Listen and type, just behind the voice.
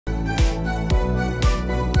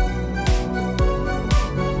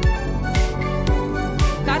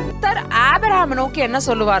Abraham நோக்கி என்ன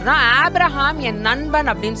சொல்லுவார்னா Abraham என் நண்பன்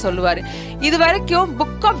அப்படின்னு சொல்லுவாரு. இது வரைக்கும்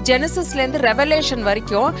புக் ஆஃப் ஜெனசிஸ்ல இருந்து ரெவலேஷன்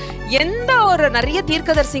வரைக்கும் எந்த ஒரு நிறைய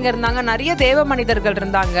தீர்க்கதரிசிங்க இருந்தாங்க, நிறைய தேவ மனிதர்கள்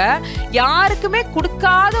இருந்தாங்க, யாருக்குமே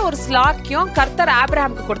கொடுக்காத ஒரு ஸ்லாக்கியம் கர்த்தர்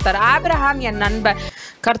ஆபிரகாமுக்கு கொடுத்தாரு. ஆபிரகாம் என் நண்பன்.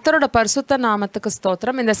 கர்த்தரோட பரிசுத்த நாமத்துக்கு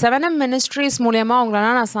ஸ்தோத்திரம். இந்த 7M மினிஸ்ட்ரிஸ் மூலமா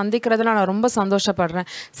உங்களெல்லாம் நான் சந்திக்கிறதுல நான் ரொம்ப சந்தோஷப்படுறேன்.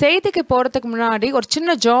 செய்திக்கு போகிறதுக்கு முன்னாடி ஒரு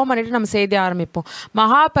சின்ன ஜெபம் பண்ணிட்டு நம்ம செய்தி ஆரம்பிப்போம்.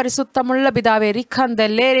 மகா பரிசுத்தமுள்ள பிதாவே ரிகந்த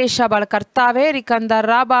லேரேஷா பால கர்த்தாவே ரிகந்த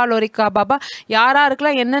ராபாலோ ரிகா பாபா,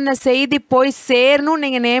 யாராருக்கெல்லாம் என்னென்ன செய்தி போய் சேரணும்னு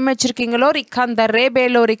நீங்கள் நியமிச்சிருக்கீங்களோ ரிகந்த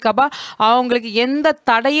ரேபேலோ ரிகாபா, அவங்களுக்கு எந்த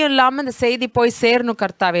தடையும் இல்லாமல் இந்த செய்தி போய் சேரணும்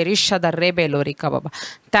கர்த்தாவே ரிஷத ரேபேலோ ரிகா பாபா.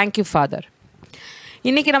 Thank you father.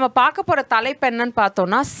 இன்னைக்கு நம்ம பார்க்க போகிற தலைப்பு என்னன்னு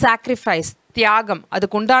பார்த்தோம்னா சாக்ரிஃபைஸ், தியாகம்.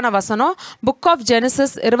 அதுக்கு உண்டான வசனம் புக் ஆஃப்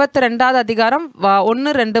ஜெனசிஸ் 22வது அதிகாரம்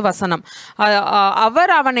 1-2 வசனம்.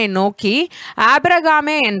 அவர் அவனை நோக்கி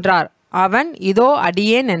ஆபிரகாமே என்றார். அவன் இதோ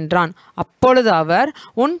அடியேன் என்றான். அப்பொழுது அவர்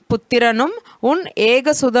உன் புத்திரனும் உன்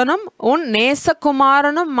ஏகசுதனும் உன்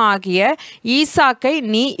நேசகுமாரனும் ஆகிய ஈசாக்கை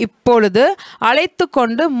நீ இப்பொழுது அழைத்து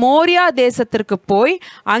கொண்டு மோரியா தேசத்திற்கு போய்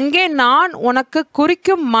அங்கே நான் உனக்கு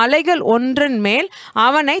குறிக்கும் மலைகள் ஒன்றின் மேல்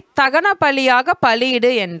அவனை தகன பலியாக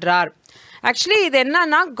பலியிடு என்றார். ஆக்சுவலி இது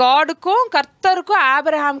என்னன்னா காடுக்கும் கர்த்தருக்கும்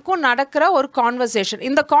ஆபிரகாமுக்கும் நடக்கிற ஒரு கான்வர்சேஷன்.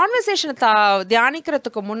 இந்த கான்வர்சேஷனை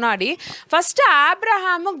தியானிக்கிறதுக்கு முன்னாடி ஃபர்ஸ்ட்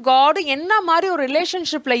ஆபிரகாமும் காடும் என்ன மாதிரி ஒரு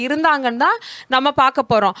ரிலேஷன்ஷிப்ல இருந்தாங்கன்னு தான் நம்ம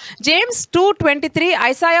பார்க்க போறோம். ஜேம்ஸ் 2:23,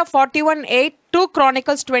 ஐசாயா 41:8, 2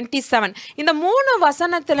 Chronicles 27, இந்த 3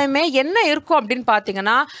 வசனத்திலுமே என்ன இருக்கும் அப்படின்னு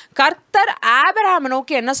பார்த்தீங்கன்னா, கர்த்தர் ஆபிரகாம்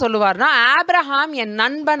நோக்கி என்ன சொல்லுவார்னா ஆபிரகாம் என்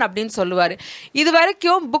நண்பன் அப்படின்னு சொல்லுவார். இது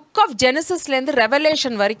வரைக்கும் புக் ஆஃப் ஜெனசிஸ்ல இருந்து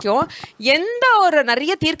ரெவலேஷன் வரைக்கும் எந்த ஒரு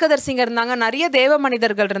நிறைய தீர்க்கதரிசிங்க இருந்தாங்க, நிறைய தேவ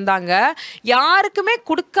மனிதர்கள் இருந்தாங்க, யாருக்குமே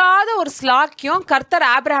கொடுக்காத ஒரு ஸ்லாக்கியம் கர்த்தர்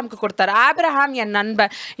ஆபிரகாமுக்கு கொடுத்தாரு. ஆபிரகாம் என்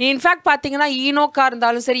நண்பன். இன்ஃபேக்ட் பார்த்தீங்கன்னா ஈனோக்கா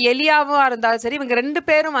இருந்தாலும் சரி, எலியாவா இருந்தாலும் சரி, இவங்க 2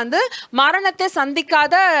 பேரும் வந்து மரணத்தை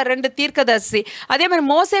சந்திக்காத 2 தீர்க்கதரிசி. அதே மாதிரி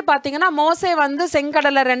மோசே பாத்தீங்கன்னா, மோசே வந்து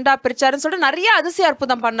செங்கடலை 2ஆ பிரிச்சாருன்னு சொல்லிட்டு நிறைய அதிசய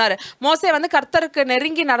அற்புதம் பண்ணாரு. மோசே வந்து கர்த்தருக்கு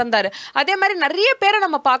நெருங்கி நடந்தாரு. அதே மாதிரி நிறைய பேரை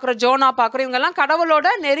நம்ம பார்க்குறோம், ஜோனா பார்க்குறோம், இவங்கெல்லாம் கடவுளோட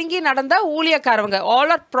நெருங்கி நடந்த ஊழியக்காரவங்க,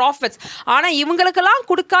 ஆல் ஆர் ப்ராஃபிட்ஸ். ஆனா இவங்களுக்கெல்லாம்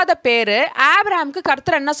கொடுக்காத பேரு ஆபிரகாமுக்கு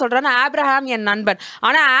கர்த்தர் என்ன சொல்றாருன்னா ஆபிரகாம் என் நண்பன்.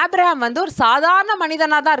 ஆனா ஆபிரகாம் வந்து ஒரு சாதாரண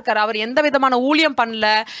மனிதனா தான் இருக்காரு. அவர் எந்த விதமான ஊழியம் பண்ணல,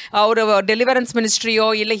 ஒரு டெலிவரன்ஸ் மினிஸ்ட்ரியோ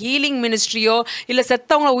இல்ல ஹீலிங் மினிஸ்ட்ரியோ இல்ல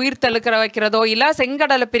செத்தவங்களை உயிர் தெழுக்கிற வைக்கிறதோ இல்ல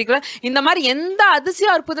செங்கடலை பிரிக்கிறதோ இந்த மாதிரி எந்த அதிசய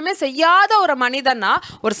அற்புதமே செய்யாத ஒரு மனிதனா,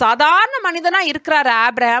 ஒரு சாதாரண மனிதனா இருக்கிறார்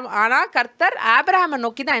ஆபிரகாம். ஆனா கர்த்தர் ஆபிரகாமை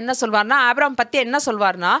நோக்கி தான் என்ன சொல்வார்னா, ஆபிரகாம் பத்தி என்ன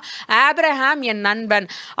சொல்வார்னா ஆபிரகாம் என் நண்பன்.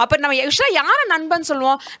 அப்ப நம்ம ஆக்சுவலா யார நண்பன்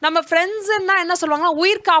சொல்லுவோம்? நம்ம ஃப்ரெண்ட்ஸ்னா என்ன சொல்லுவாங்கன்னா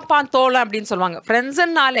உயிர் காப்பான் தோழன் அப்படின்னு சொல்லுவாங்க.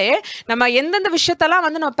 ஃப்ரெண்ட்ஸ்னாலே நம்ம எந்தெந்த விஷயத்தெல்லாம்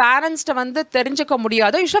வந்து நம்ம பேரண்ட்ஸ்ட வந்து தெரிஞ்சுக்க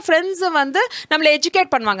முடியாதோ, யூஸ்வலா ஃப்ரெண்ட்ஸ் வந்து நம்மளை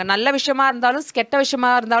எஜுகேட் பண்ணுவாங்க. நல்ல விஷயமா இருந்தாலும் கெட்ட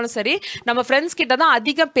விஷயமா இருந்தாலும் சரி, நம்ம ஃப்ரெண்ட்ஸ் கிட்ட தான்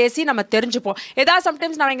அதிகம் பேசி நம்ம தெரிஞ்சுப்போம். ஏதாவது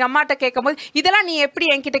சம்டைம்ஸ் நான் எங்க அம்மாட்ட கேட்கும்போது இதெல்லாம் நீ எப்படி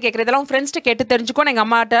என்கிட்ட கேட்குற, இதெல்லாம் ஃப்ரெண்ட்ஸ்ட்ட கேட்டு தெரிஞ்சுக்கோன்னு எங்கள்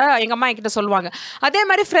அம்மா என்கிட்ட சொல்லுவாங்க. அதே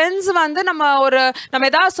மாதிரி ஃப்ரெண்ட்ஸ் வந்து நம்ம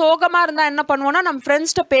ஏதாவது சோகமாக இருந்தால் என்ன பண்ணுவோம்னா நம்ம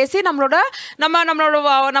ஃப்ரெண்ட்ஸ்ட்ட பேசி நம்மளோட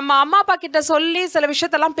அம்மா அப்பா கிட்ட சொல்லி சில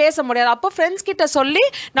விஷயத்தெல்லாம் பேச முடியாது. அப்போ ஃப்ரெண்ட்ஸ் கிட்ட சொல்லி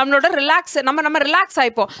நம்மளோட நம்ம ரிலாக்ஸ்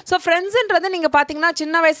ஆகிப்போம். ஸோ ஃப்ரெண்ட்ஸுன்றது நீங்கள் பார்த்தீங்கன்னா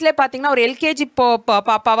சின்ன வயசுலேயே பார்த்தீங்கன்னா ஒரு எல்கேஜி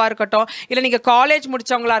பாப்பாவாக இருக்கட்டும், இல்லை நீங்கள் காலேஜ்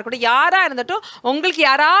முடிச்சவங்களா இருக்கட்டும், யாராக இருந்துட்டும் உங்களுக்கு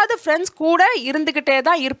யாராவது ஃப்ரெண்ட்ஸ் கூட இருந்துக்கிட்டே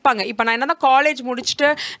தான் இருப்பாங்க. இப்போ நான் என்ன காலேஜ் முடிச்சுட்டு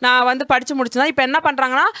நான் வந்து படிச்சு முடிச்சுனா இப்போ என்ன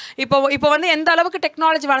பண்றாங்கன்னா, இப்போ வந்து எந்த அளவுக்கு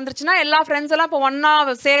டெக்னாலஜி வளர்ந்துருச்சுன்னா எல்லா ஃப்ரெண்ட்ஸ் எல்லாம் இப்போ ஒன்னா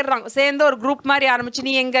சேர்ந்து ஒரு குரூப் மாதிரி ஆரம்பிச்சு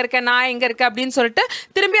நீ எங்க இருக்க நான் எங்க இருக்க அப்படின்னு சொல்லிட்டு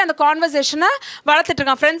திரும்பி அந்த கான்வர்சேஷனை வளர்த்துட்டு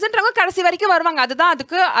இருக்காங்க. ஃப்ரெண்ட்ஸ்ன்றவங்க கடைசி வரைக்கும் வருவாங்க, அதுதான்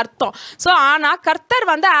அதுக்கு அர்த்தம். ஸோ ஆனா கர்த்தர்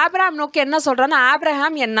வந்து ஆபிரகாம் நோக்கி என்ன சொல்றான்னா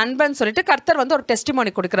ஆபிரகாம் என் நண்பன் சொல்லிட்டு கர்த்தர் வந்து ஒரு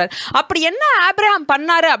டெஸ்டிமோனி கொடுக்குறாரு. அப்படி என்ன ஆபிரகாம்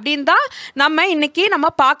பண்ணாரு அப்படின்னு தான் நம்ம இன்னைக்கு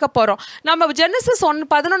பார்க்க போறோம். நம்ம ஜெனசிஸ்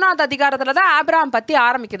 11வது அதிகாரத்துல தான் ஆபிரகாம் பத்தி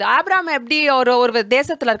ஆரம்பிக்குது. ஆபிரகாம் எப்படி ஒரு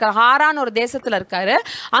தேசத்துல இருக்காரு, ஹாரான் ஒரு தேசத்துல இருக்காரு.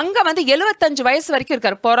 அங்க வந்து 75 வயசு வரைக்கும்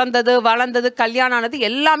இருக்காரு. பிறந்தது வளர்ந்தது கல்யாணம் ஆனது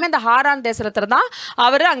எல்லாமே இந்த ஹாரான் தேசத்துல தான்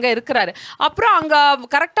அவரு அங்க இருக்கிறாரு. அப்புறம் அங்க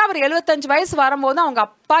கரெக்டா அவர் 75 வயசு வரும்போது அவங்க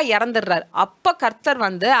அப்பா இறந்துடுறாரு. அப்ப கர்த்தர்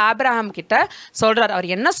வந்து ஆபிரகாம் கிட்ட சொல்றாரு. அவர்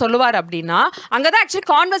என்ன சொல்லுவார் அப்படின்னா, அங்கதான் ஆக்சுவலி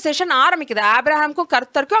கான்வர்சேஷன் ஆரம்பிக்குது. ஆபிரகாமுக்கும்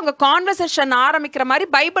கர்த்தருக்கும் அங்க கான்வர்சேஷன் ஆரம்பிக்கிற மாதிரி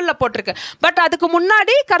பைபிள்ல போட்டிருக்கு. பட் அதுக்கு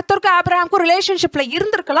முன்னாடி கர்த்தருக்கும் ஆபிரகாமுக்கும் ரிலேஷன்ஷிப்ல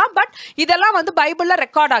இருந்திருக்கலாம். பட் இதெல்லாம் வந்து பைபிள்ல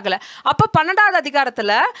ரெக்கார்ட் ஆகல. அப்ப 12வது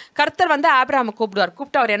அதிகாரத்துல கர்த்தர் வந்து ஆபிரகாமை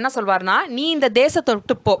கூப்பிட்டு அவர் என்ன சொல்வார்னா, நீ இந்த தேசத்தை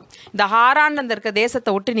விட்டு போ, இந்த ஹாரான் இருக்க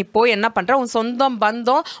தேசத்தை விட்டு நீ போய் என்ன பண்ற, உன் சொந்தம்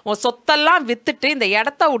பந்தம் உன் சொத்தெல்லாம் வித்துட்டு இந்த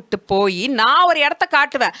இடத்த விட்டு போய் நான் ஒரு இடத்த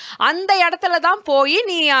காட்டுவேன், அந்த இடத்துல தான் போய்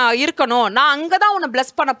நீ இருக்கணும், நான் அங்கதான் உன்னை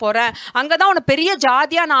பிளஸ் பண்ண போறேன், அங்கதான் உன்னை பெரிய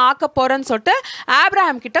ஜாதியா நான் ஆக்க போறேன்னு சொல்லிட்டு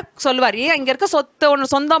ஆபிரகாம் கிட்ட சொல்லுவார். இங்க இருக்க சொத்து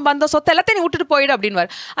உன் சொந்தம் பந்தம் சொத்து எல்லாத்தையும் நீ விட்டுட்டு போயிடு அப்படின்னு.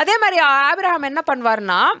 அதே மாதிரி ஆபிரகாம் என்ன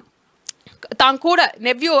பண்ணுவார்னா தான் கூட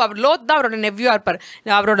நெவ்யூ, அவர் லோத் தான் அவரோட நெவ்யூவா இருப்பார்,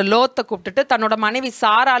 அவரோட லோத்தை கூப்பிட்டுட்டு தன்னோட மனைவி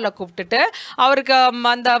சாரால கூப்பிட்டுட்டு அவருக்கு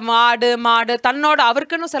அந்த மாடு தன்னோட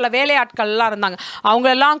அவருக்குன்னு சில வேலையாட்கள்லாம் இருந்தாங்க,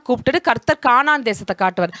 அவங்களெல்லாம் கூப்பிட்டுட்டு கர்த்தர் கானான் தேசத்தை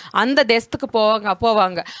காட்டுவார். அந்த தேசத்துக்கு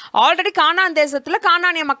போவாங்க. ஆல்ரெடி கானான் தேசத்துல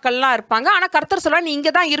கானானிய மக்கள்லாம் இருப்பாங்க. ஆனா கர்த்தர் சொல்லுவார், நீ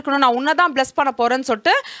இங்க தான் இருக்கணும், நான் உன்னை தான் பிளஸ் பண்ண போறேன்னு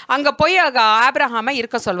சொல்லிட்டு அங்க போய் ஆபிரகாமை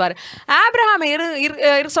இருக்க சொல்வார். ஆபிரகாமை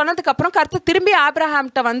சொன்னதுக்கு அப்புறம் கர்த்தர் திரும்பி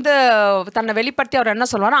ஆபிரகாம்கிட்ட வந்து தன்னை வெளிப்படுத்தி அவர் என்ன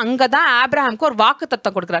சொல்வார், அங்கதான் ஆபிரகாமுக்கு ஒரு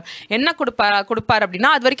வாக்குத்தத்தம் கொடுக்குறார். என்ன கொடுப்பார்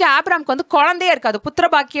அப்படின்னா, அது வரைக்கும் ஆபிரகாமுக்கு வந்து குழந்தையே இருக்காது, புத்திர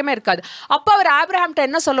பாக்கியமே இருக்காது. அப்போ அவர் ஆபிரகாம்கிட்ட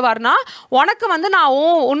என்ன சொல்லுவார்னா, உனக்கு வந்து நான்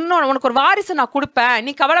உனக்கு ஒரு வாரிசு நான் கொடுப்பேன்,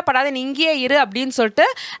 நீ கவலைப்படாத, நீ இங்கேயே இரு அப்படின்னு சொல்லிட்டு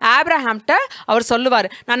ஆபிரகாம்கிட்ட அவர் சொல்லுவார்.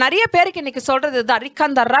 நான் நிறைய பேருக்கு இன்னைக்கு சொல்றது தான்,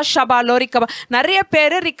 ரிக்கந்தர்ரா ஷபாலோரிக்கபா, நிறைய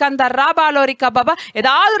பேரு ரிக்கந்தர்ரா பாலோரிக்கபா,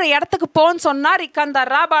 ஏதாவது ஒரு இடத்துக்கு போன்னு சொன்னா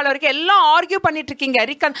ரிக்கந்தர்ரா பாலோரிக்க எல்லாம் ஆர்கியூ பண்ணிட்டு இருக்கீங்க.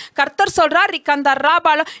 கர்த்தர் சொல்றா ரிக்கந்தர்ரா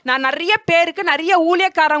பாலோ, நான் நிறைய பேருக்கு, நிறைய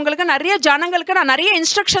ஊழியக்காரங்களுக்கு, நிறைய ஜனங்களுக்கு நான் நிறைய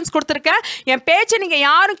இன்ஸ்ட்ரக்ஷன்ஸ் கொடுத்துருக்கேன், என் பேச்சை நீங்க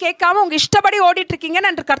யாரும் கேட்காம உங்க இஷ்டப்படி ஓடிட்டு இருக்கீங்கன்னு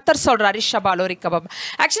என்று கர்த்தர் சொல்றார். ரிஷபாலோரிக்கபா.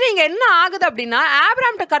 ஆக்சுவலி இங்க என்ன ஆகுது அப்படின்னா,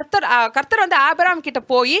 ஆபிரகாம்கிட்ட கர்த்தர் வந்து ஆபிரகாம் கிட்ட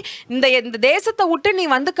போய் இந்த தேசத்தை விட்டு நீ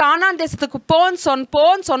வந்து கானான் தேசத்துக்கு போன்னு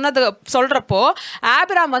சொல்றப்போ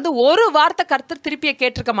ஆபிரகாம் வந்து ஒரு வார்த்தை கர்த்தர் திருப்பிய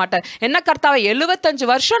கேட்டிருக்க மாட்டார். என்ன கர்த்தாவை,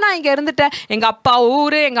 75 வருஷம் நான் இங்க இருந்துட்டேன், எங்க அப்பா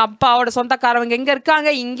ஊரு, எங்க அப்பாவோட சொந்தக்காரவங்க எங்க இருக்காங்க,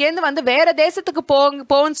 இங்கேருந்து வந்து வேற தேசத்துக்கு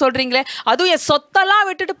போன்னு சொல்றீங்களே, அதுவும் என் சொத்தெல்லாம்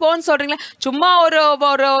விட்டுட்டு போன்னு சொல்றீங்களே, சும்மா ஒரு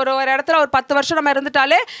இடத்துல ஒரு 10 வருஷம் நம்ம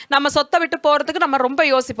இருந்துட்டாலே நம்ம சொத்தை விட்டு போறதுக்கு நம்ம ரொம்ப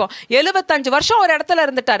யோசிப்போம். 75 வருஷம் ஒரு இடத்துல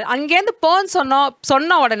இருந்துட்டாரு, அங்கேருந்து போன்னு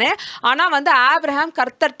சொன்ன உடனே ஆனா வந்து ஆபிரகாம்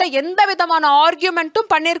கர்த்தர்ட்ட எந்த விதமான ஆர்கியூமெண்ட்டும்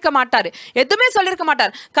பண்ணிருக்க மாட்டாரு, எதுவுமே சொல்லிருக்க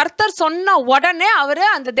மாட்டார். கர்த்தர் சொன்ன உடனே அவரு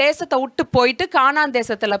அந்த தேசத்தை விட்டு போயிட்டு கானான்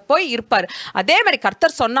தேசத்துல போய் இருப்பார். அதே மாதிரி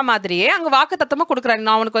கர்த்தர் சொன்ன மாதிரியே அங்க வாக்குத்தத்தமா கொடுக்குறாரு,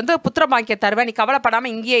 நான் உனக்கு வந்து புத்திர பாக்கியம் தருவேன், நீ கவலைப்படாம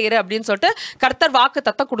இங்கேயே இரு அப்படின்னு சொல்லிட்டு கர்த்தர்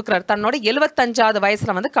வாக்குத்தத்தம் கொடுக்குறாரு. தன்னோட 75வது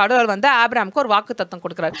வயசுல வந்து கடவுள் வந்து ஆபிரகாமுக்கு ஒரு வாக்குத்தத்தம்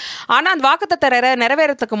கொடுக்குறாரு. ஆனா அந்த வாக்குத்தத்தை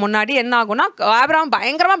நிறைவேறதுக்கு முன்னாடி என்ன ஆகும்னா, ஆபிரகாம்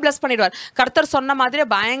பயங்கரமா பிளஸ் பண்ணிடுவார். கர்த்தர் சொன்ன மாதிரி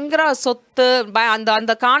பயங்கர சொத்து,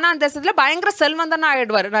 அந்த கானான் தேசத்துல பயங்கர செல்வந்தனா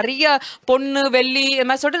ஆயிடுவார். நிறைய பொண்ணு வெள்ளி இது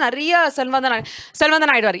மாதிரி சொல்லிட்டு நிறைய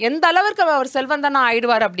செல்வந்தன் ஆயிடுவார். எந்த அளவுக்கு அவர் செல்வந்தனா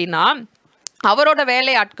ஆயிடுவார் அப்படின்னா, அவரோட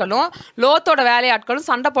வேலையாட்களும் லோத்தோட வேலையாட்களும்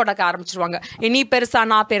சண்டை போட ஆரம்பிச்சிருவாங்க, நீ பெருசா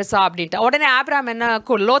நான் பெருசா அப்படின்ட்டு. உடனே ஆபிரகாம் என்ன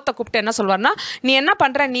லோத்தை கூப்பிட்டு என்ன சொல்வார்னா, நீ என்ன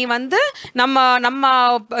பண்ற, நீ வந்து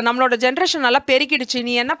நம்மளோட ஜென்ரேஷன் நல்லா பெருகிடுச்சு,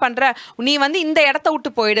 நீ என்ன பண்ற, நீ வந்து இந்த இடத்த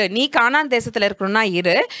விட்டு போயிடு, நீ கானான் தேசத்துல இருக்கணும்னா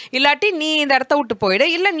இரு, இல்லாட்டி நீ இந்த இடத்த விட்டு போயிடு,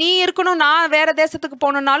 இல்ல நீ இருக்கணும் நான் வேற தேசத்துக்கு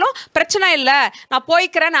போகணும்னாலும் பிரச்சனை இல்லை, நான்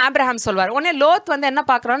போய்க்கிறேன்னு ஆபிரகாம் சொல்வார். உடனே லோத் வந்து என்ன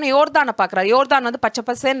பாக்குறாருன்னு யோர்தானை பாக்குறாரு. யோர்தான் வந்து பச்சை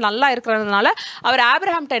பசேன்னு நல்லா இருக்கிறதுனால அவர்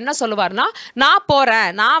ஆபிரகாம்கிட்ட என்ன சொல்லுவார்னா, நான் போறேன்,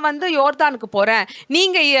 நான் வந்து யோர்தானுக்கு போறேன்,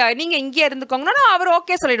 நீங்க இங்கே இருந்துக்கோங்கன்னா அவர்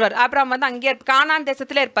ஓகே சொல்லிடுவார். ஆபிரகாம் வந்து அங்கே கானான்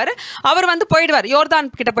தேசத்துல இருப்பாரு, அவர் வந்து போயிடுவார், யோர்தான்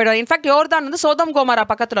கிட்ட போயிடுவார். இன்ஃபேக்ட் யோர்தான் வந்து சோதோம் கோமோரா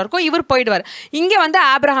பக்கத்துல இருக்கும், இவர் போயிடுவார். இங்க வந்து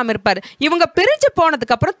ஆபிரகாம் இருப்பார். இவங்க பிரிஞ்சு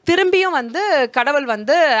போனதுக்கு அப்புறம் திரும்பியும் வந்து கடவுள்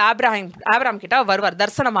வந்து ஆபிரகாம் கிட்ட வருவார்,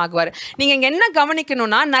 தரிசனம் ஆகுவார். நீங்க இங்க என்ன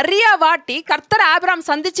கவனிக்கணும்னா, நிறைய வாட்டி கர்த்தர் ஆபிரகாம்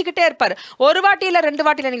சந்திச்சுக்கிட்டே இருப்பார். ஒரு வாட்டி இல்ல 2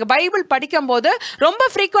 வாட்டி இல்ல, நீங்க பைபிள் படிக்கும் போது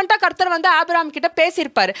ரொம்ப ஃப்ரீக்வெண்டா கர்த்தர் வந்து ஆபிரகாம் கிட்ட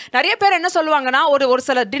பேசியிருப்பாரு. நிறைய பேர் என்ன சொல்லுவாங்கன்னா, ஒரு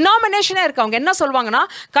சில டினாமினேஷனே இருக்கு, அவங்க என்ன சொல்லுவாங்கன்னா,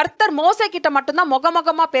 கர்த்தர் மோசே கிட்ட மட்டும்தான்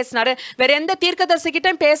முகமுகமா பேசினாரு, வேற எந்த தீர்க்கதரிசி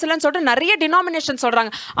கிட்டையும் பேசலன்னு சொல்லிட்டு நிறைய டினாமினேஷன்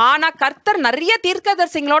சொல்றாங்க. ஆனா கர்த்தர் நிறைய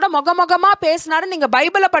தீர்க்கதரிசிங்களோட முகமுகமா பேசினாரு. நீங்க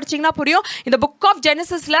பைபிளை படிச்சீங்கன்னா புரியும். இந்த புக் ஆஃப்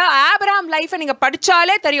ஜெனசிஸ்ல ஆபிரகாம் லைஃபை நீங்க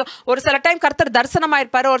படிச்சாலே தெரியும். ஒரு சில டைம் கர்த்தர்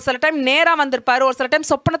தரிசனமாயிருப்பாரு, ஒரு சில டைம் நேரா வந்திருப்பாரு, ஒரு சில டைம்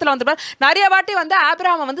சொப்பனத்துல வந்திருப்பாரு, நிறைய வாட்டி வந்து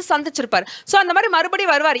ஆபிரகாம் வந்து சந்திச்சிருப்பாரு. சோ அந்த மாதிரி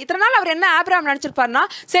மறுபடியும் வருவார். இத்தனை நாள் அவர் என்ன ஆபிரகாம் நினைச்சிருப்பாருன்னா,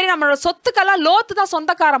 சரி நம்மளோட சொத்துக்கெல்லாம் லோத்து தான்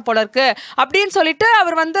சொந்தக்காரன் போல இருக்கு அப்படின்னு சொல்லிட்டு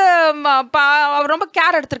அவர் வந்து அவர் ரொம்ப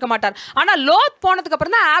கேர் எடுத்துக்க மாட்டார். ஆனா லோத் போனதுக்கு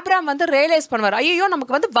அப்புறம் தான் ஆபிரகாம் வந்து ரியலைஸ் பண்ணுவார், ஐயோ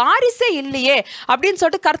நமக்கு வந்து வாரிசே இல்லையே அப்படின்னு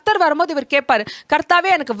சொல்லிட்டு கர்த்தர் வரும்போது இவர் கேட்பாரு, கர்த்தாவே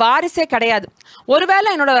எனக்கு வாரிசே கிடையாது, ஒருவேளை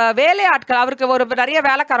என்னோட வேலையாட்கள், அவருக்கு ஒரு நிறைய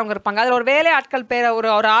வேலைக்காரங்க இருப்பாங்க, அதுல ஒரு வேலையாட்கள் பேரை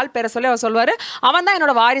ஒரு ஆள் பேரை சொல்லி அவர் சொல்வாரு, அவன் தான்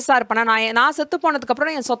என்னோட வாரிசா இருப்பானா, நான் செத்து போனதுக்கு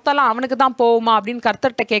அப்புறம் என் சொத்தெல்லாம் அவனுக்கு தான் போகுமா அப்படின்னு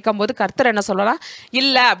கர்த்தர்கிட்ட கேட்கும் போது கர்த்தர் என்ன சொல்லலாம்,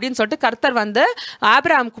 இல்ல அப்படின்னு சொல்லிட்டு கர்த்தர் வந்து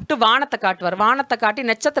ஆபிரகாம் கூப்பிட்டு வானத்தை காட்டுவார். வானத்தை காட்டி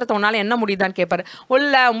நட்சத்திரத்தை உன்னால என்ன முடியுதான்னு கேட்பாரு.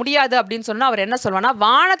 உள்ள முடியாது அப்படின்னு சொன்னா அவர் என்ன சொல்வானா,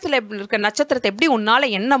 வானத்துல இருக்க நட்சத்திரத்தை எப்படி உன்னால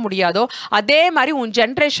என்ன முடியாதோ அதே மாதிரி உன்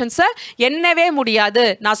ஜெனரேஷன்ஸை எண்ணவே முடியாது,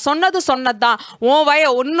 நான் சொன்னதுதான்,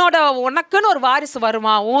 உனக்குன்னு ஒரு வாரிசு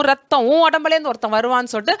வருமா, உன் ரத்தம் உன் உடம்புல இருந்து ஒருத்தன்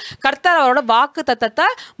வருவான்னு சொல்லிட்டு கர்த்தர் அவரோட வாக்கு தத்தத்தை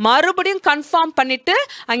மறுபடியும் கன்ஃபார்ம் பண்ணிட்டு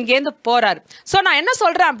அங்கேருந்து போறாரு. சோ நான் என்ன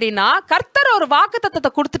சொல்றேன் அப்படின்னா, கர்த்தர் ஒரு வாக்கு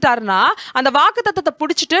தத்தத்தை கொடுத்துட்டாருன்னா அந்த வாக்கு தத்தத்தை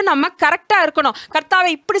பிடிச்சிட்டு நம்ம கரெக்டா இருக்கணும்.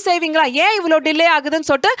 கர்த்தாவை இப்படி செய்வீங்களா, ஏன் இவ்வளவு டிலே ஆகுதுன்னு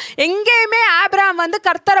சொல்லிட்டு அங்கேயுமே ஆபிரகாம் வந்து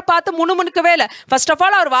கர்த்தரை பார்த்து முணுமுணுக்கவே இல்லை. ஃபர்ஸ்ட் ஆஃப்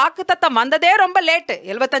ஆல் அவர் வாக்குத்தத்தம் வந்ததே ரொம்ப லேட்டு,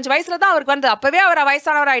 75 வயசுல தான் அவருக்கு வந்து, அப்பவே அவர்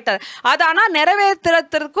வயசானவர் ஆயிட்டார். அது ஆனா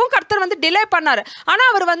நிறைவேற்றுறதுக்கும் கர்த்தர் வந்து டிலே பண்ணாரு. ஆனா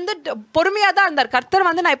அவர் வந்து பொறுமையா தான் இருந்தார். கர்த்தர்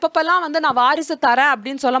வந்து நான் எப்பப்பெல்லாம் வந்து நான் வாரிசு தரேன்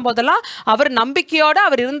அப்படின்னு சொல்லும் போதெல்லாம் அவர் நம்பிக்கையோட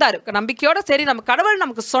அவர் இருந்தார். நம்பிக்கையோட சரி நம்ம கடவுள்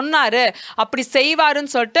நமக்கு சொன்னாரு அப்படி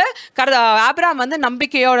செய்வாருன்னு சொல்லிட்டு ஆபிரகாம் வந்து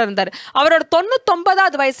நம்பிக்கையோட இருந்தார். அவரோட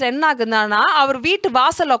 99வது வயசுல என்ன ஆகுதுன்னா, அவர் வீட்டு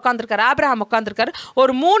வாசல்ல உட்காந்துருக்காரு, ஆபிரகாம் உட்காந்துருக்காரு.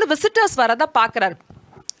 ஒரு 3 விசிட்டர்ஸ் வரத பாக்குறாரு.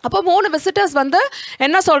 அப்போ 3 விசிட்டர்ஸ் வந்து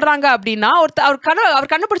என்ன சொல்றாங்க அப்படின்னா, அவர்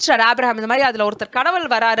கண்டுபிடிச்சாரு ஆபிரகாம் இந்த மாதிரி அதுல ஒருத்தர் கடவுள்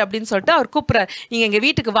வராரு அப்படின்னு சொல்லிட்டு அவர் கூப்பிடுறாரு, நீங்க எங்க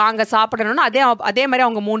வீட்டுக்கு வாங்க சாப்பிடணும்னு. அதே மாதிரி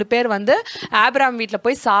அவங்க 3 பேர் வந்து ஆபிரகாம் வீட்டுல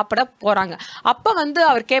போய் சாப்பிட போறாங்க. அப்ப வந்து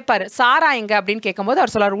அவர் கேட்பாரு, சாரா எங்க அப்படின்னு கேட்கும்போது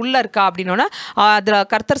அவர் சொல்றாரு உள்ள இருக்கா அப்படின்னு. அதுல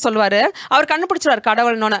கர்த்தர் சொல்லுவாரு, அவர் கண்டுபிடிச்சிருவாரு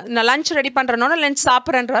கடவுள்னு. Lunch ready பண்றனோன்னு lunch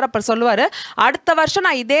சாப்பிட்றேன்றாரு. அப்புறம் சொல்லுவாரு, அடுத்த வருஷம்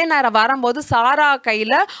நான் இதே நேரம் வரும்போது சாரா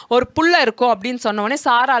கையில ஒரு புள்ள இருக்கும் அப்படின்னு சொன்ன உடனே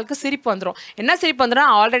சாராளுக்கு சிரிப்பு வந்துடும். என்ன சிரிப்பு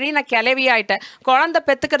வந்துடும், ஆல்ரெடி நான் கிளவி ஆயிட்டேன், குழந்தை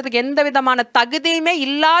பெத்துக்கிறதுக்கு எந்த விதமான தகுதியுமே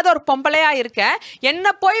இல்லாத ஒரு பொம்பளையா இருக்கேன்,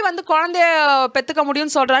 என்ன போய் வந்து குழந்தைய பெத்துக்க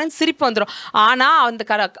முடியும்னு சொல்றாருன்னு சிரிப்பு வந்துடும்.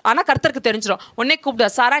 ஆனா கர்த்தருக்கு தெரிஞ்சிடும். உடனே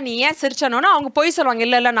கூப்பிடுவார், சாரா நீ ஏன் சிரிச்சனோன்னா அவங்க போய் சொல்லுவாங்க,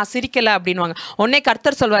 இல்ல இல்ல நான் சிரிக்கல அப்படின்வாங்க. உடனே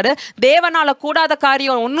கர்த்தர் சொல்வாரு, தேவனால கூடாத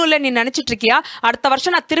காரியம் ஒன்னும் இல்லை நீ நினைச்சிட்டு இருக்கியா, அடுத்த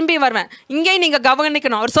வருஷம் நான் திரும்பி வருவேன், இங்கேயும் நீங்க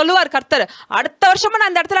கவனிக்கணும். அவர் சொல்லுவார் கர்த்தர், அடுத்த வருஷமா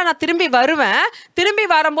நான் இந்த இடத்துல நான் திரும்பி வருவேன், திரும்பி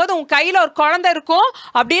வரும்போது உன் கையில ஒரு குழந்தை இருக்கும்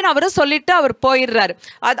அப்படின்னு அவரு சொல்லிட்டு அவர் போயிடுறாரு.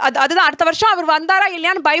 அதுதான் அடுத்த வருஷம் அவர் வந்தாரா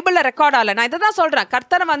இல்லையான்னு பைபிள்ல ரெக்கார்ட் ஆகல. நான் இதை தான் சொல்றேன்,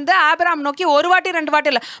 கர்த்தர் வந்து ஆபிரகாம் நோக்கி ஒரு வாட்டி 2 வாட்டி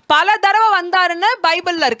இல்ல பல தடவை வந்தாருன்னு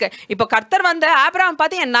பைபிள்ல இருக்கு. இப்போ கர்த்தர் வந்து ஆபிரகாம்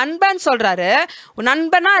பார்த்து என் நண்பன் சொல்றாரு.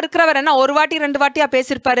 நண்பனா இருக்கிறவர் என்ன ஒரு வாட்டி 2 வாட்டியா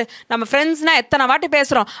பேசியிருப்பாரு? நம்ம ஃப்ரெண்ட்ஸ்னா எத்தனை வாட்டி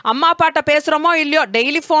பேசுறோம், அம்மா அப்பாட்ட பேசுறோமோ இல்லையோ,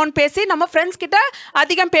 டெய்லி ஃபோன் பேசி நம்ம ஃப்ரெண்ட்ஸ் கிட்ட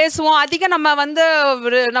அதிகம் பேசுவோம், அதிகம் நம்ம வந்து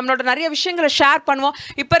நம்மளோட நிறைய விஷயங்களை ஷேர் பண்ணுவோம்.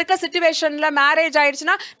 இப்போ இருக்க சிச்சுவேஷன்ல மேரேஜ்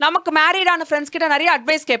ஆயிடுச்சுன்னா நமக்கு மேரீடான ஃப்ரெண்ட்ஸ் கிட்ட நிறைய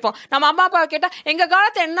அட்வைஸ் கேட்போம். நம்ம அம்மா அப்பா கேட்டா எங்க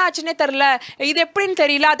காலத்து என்ன ஆச்சுன்னே தெரியல, இது எப்படின்னு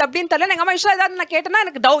தெரியல, அது அப்படின்னு தெரியல, எங்க அம்மா விஷயம் ஏதாவது நான் கேட்டேன்னா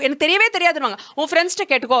எனக்கு தெரியவே தெரியாதுவாங்க. உன் ஃப்ரெண்ட்ஸ்ட்ட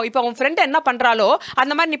கேட்டுக்கோ, இப்போ உன் ஃப்ரெண்ட் என்ன பண்றாலோ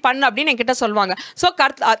அந்த மாதிரி நீ பண்ணு அப்படின்னு என்கிட்ட சொல்லுவாங்க. ஸோ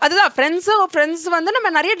அதுதான் ஃப்ரெண்ட்ஸ் வந்து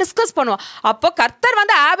நம்ம நிறைய டிஸ்கஸ் பண்ணுவோம். அப்போ கர்த்தர்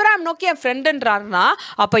வந்து ஆபிரகாம் நோக்கி என் ஃப்ரெண்டுன்றாருன்னா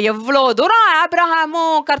அப்போ எவ்வளோ தூரம்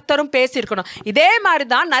ஆபிரகாமும் கர்த்தரும் பேசியிருக்கணும். இதே மாதிரி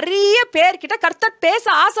தான் நிறைய பேர்கிட்ட கர்த்தர் பேச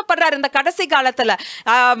ஆசைப்படுறாரு இந்த கடைசி காலத்துல.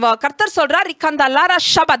 கர்த்தர் சொல்றார்,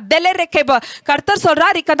 கர்த்தர்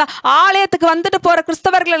சொல்றார், ஆலயத்துக்கு வந்துட்டு போற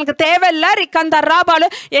கிறிஸ்தவர்கள் எனக்கு தேவையில்லை, ரிக்கந்த ராபாலு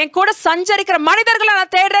என் கூட சஞ்சரிக்கிற மனிதர்களை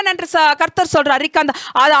நான் தேடுறேன் என்று கர்த்தர் சொல்றார். ரிக்கந்த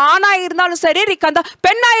அது ஆணா இருந்தாலும் சரி, ரிக்கந்த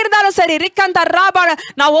பெண்ணா இருந்தாலும் சரி, ரிக்கந்த ராபாலு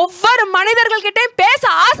நான் ஒவ்வொரு மனிதர்கள் கிட்டையும் பேச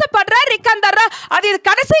ஆசைப்படுறேன். ரிக்கந்த அது இது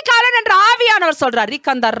கடைசி காலம் என்று ஆவியானவர் சொல்றார்.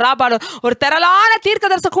 ரிக்கந்த ராபாலு ஒரு திரளான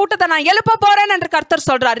தீர்க்கதரிசி கூட்டத்தை நான் எழுப்ப போறேன் என்று கர்த்தர்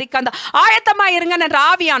சொல்றார். ரிக்கந்த ஆயத்தமா இருங்க என்று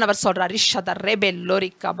ஆவியானவர் சொல்றார். ரிஷத ரெபெல்லோ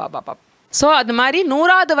ரிக்கா பாபா. ஸோ அது மாதிரி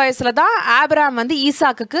 100வது வயசுல தான் ஆபிரகாம் வந்து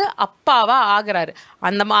ஈசாக்குக்கு அப்பாவா ஆகிறாரு.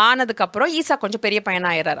 அந்த ஆனதுக்கப்புறம் ஈசா கொஞ்சம் பெரிய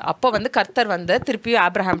பையனாகிறார். அப்போ வந்து கர்த்தர் வந்து திருப்பியும்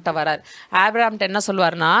ஆபிரகாம்கிட்ட வரார். ஆபிரகாம்கிட்ட என்ன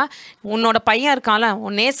சொல்லுவார்னா, உன்னோட பையன் இருக்கான்ல,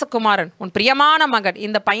 உன் நேசகுமாரன், உன் பிரியமான மகன்,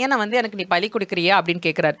 இந்த பையனை வந்து எனக்கு நீ பலி கொடுக்குறியா அப்படின்னு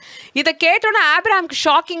கேட்குறாரு. இதை கேட்டோன்னா ஆபிரகாம்க்கு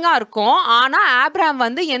ஷாக்கிங்காக இருக்கும். ஆனால் ஆபிரகாம்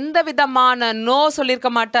வந்து எந்த விதமான நோ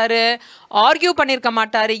சொல்லியிருக்க மாட்டார், ஆர்கியூ பண்ணியிருக்க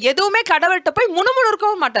மாட்டார், எதுவுமே கடவுள்கிட்ட போய்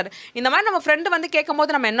முணுமுணுக்கவும் மாட்டார். இந்த மாதிரி நம்ம ஃப்ரெண்டு வந்து கேட்கும்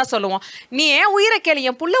போது நம்ம என்ன சொல்லுவோம், நீ ஏன் உயிரை கேளு,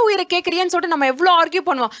 என் புள்ள உயிரை கேட்குறியன்னு சொல்லிட்டு நம்ம எவ்வளோ ஆர்கியூ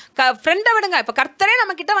பண்ணுவோம். ஃப்ரெண்டை விடுங்க, இப்போ கர்த்தரே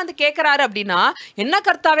நம்ம கிட்ட வந்து கேட்குறாரு அப்படின்னா, என்ன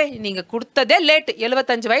கர்த்தாவே நீங்கள் கொடுத்ததே லேட்டு,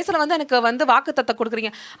 75 வயசுல வந்து எனக்கு வந்து வாக்குத்தத்தம்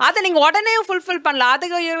கொடுக்குறீங்க, அதை நீங்கள் உடனே ஃபுல்ஃபில் பண்ணல, அதை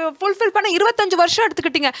ஃபுல்ஃபில் பண்ண 25 வருஷம்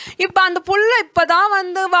எடுத்துக்கிட்டீங்க. இப்போ அந்த புள்ள இப்போதான்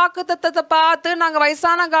வந்து வாக்குத்தத்தத்தை பார்த்து நாங்கள்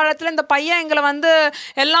வயசான காலத்தில் இந்த பையன் எங்களை வந்து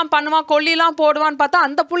எல்லாம் பண்ணுவான், கொல்லிலாம் போடுவான்னு பார்த்தா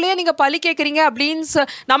அந்த புள்ளையே நீங்கள் பலி கேட்குறீங்க அப்படின்னு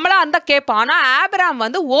நம்மளா அந்த கேட்போம். ஆனால் ஆபிரகாம்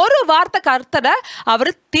வந்து ஒரு வார்த்தை கர்த்தரை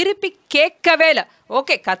அவர் திருப்பி கேட்கவே இல்லை.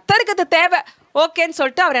 ஓகே கர்த்தருக்கு இது தேவை ஓகேன்னு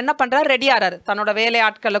சொல்லிட்டு அவர் என்ன பண்றாரு, ரெடி ஆறாரு. தன்னோட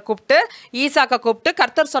வேலையாட்களை கூப்பிட்டு ஈசாக்க கூப்பிட்டு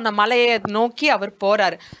கர்த்தர் சொன்ன மலையை நோக்கி அவர்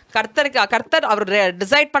போறாரு. கர்த்தர் அவர்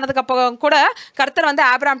டிசைட் பண்ணதுக்கு அப்புறம் கூட கர்த்தர் வந்து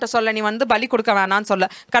ஆபிரகாம்கிட்ட சொல்ல, நீ வந்து பலி கொடுக்க வேணான்னு சொல்ல.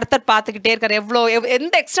 கர்த்தர் பார்த்துக்கிட்டே இருக்காரு,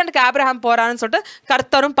 எந்த எக்ஸ்டென்ட்க்கு ஆபிரகாம் போறாருன்னு சொல்லிட்டு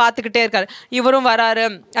கர்த்தரும் பார்த்துக்கிட்டே இருக்காரு. இவரும் வராரு,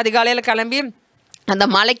 அதிகாலையில கிளம்பி அந்த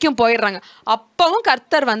மலைக்கும் போயிடுறாங்க. அப்பவும்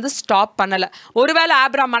கர்த்தர் வந்து ஸ்டாப் பண்ணல. ஒருவேளை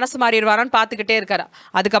ஆபிரகாம் மனசு மாறிடுவாரான்னு பார்த்துக்கிட்டே இருக்காரு.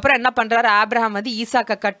 அதுக்கப்புறம் என்ன பண்றாரு, ஆபிரகாம் வந்து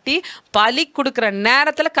ஈசாக்க கட்டி பலி கொடுக்குற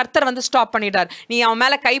நேரத்துல கர்த்தர் வந்து ஸ்டாப் பண்ணிடுறாரு. நீ அவன்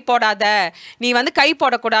மேல கை போடாத, நீ வந்து கை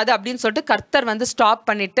போடக்கூடாது அப்படின்னு சொல்லிட்டு கர்த்தர் வந்து ஸ்டாப்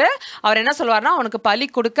பண்ணிட்டு அவர் என்ன சொல்லுவார்னா, அவனுக்கு பலி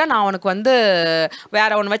கொடுக்க நான் அவனுக்கு வந்து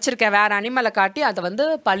வேற ஒன்று வச்சிருக்கேன், வேற அனிமலை காட்டி அதை வந்து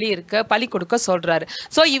பலி கொடுக்க சொல்றாரு.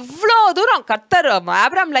 ஸோ இவ்வளோ தூரம் கர்த்தர்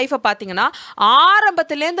ஆபிரகாம் லைஃப்பை பார்த்தீங்கன்னா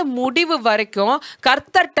ஆரம்பத்திலேருந்து முடிவு வரைக்கும்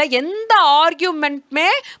கர்த்தர்ட்ட எந்த ஆர்கியூமெண்ட்மே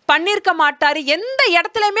பண்ணிருக்க மாட்டாரு. எந்த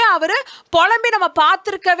இடத்துலயுமே அவரு புலம்பி நம்ம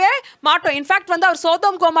பார்த்திருக்கவே மாட்டோம். இன்ஃபேக்ட் வந்து அவர்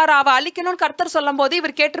சோதோம் கோமோராவை அழிக்கணும்னு கர்த்தர் சொல்லும் போது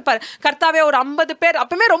இவர் கேட்டிருப்பாரு, கர்த்தாவே ஒரு 50 பேர்,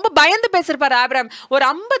 அப்பவுமே ரொம்ப பயந்து பேசிருப்பாரு ஆபிரகாம், ஒரு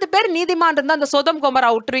 50 பேர் நீதிமான் இருந்தா அந்த சோதோம் கோமோரா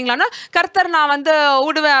விட்டுருவீங்களான்னா கர்த்தர் நான் வந்து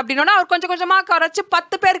விடுவேன் அப்படின்னா அவர் கொஞ்சம் கொஞ்சமா குறைச்சு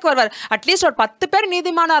 10 பேருக்கு வருவார். அட்லீஸ்ட் ஒரு 10 பேர்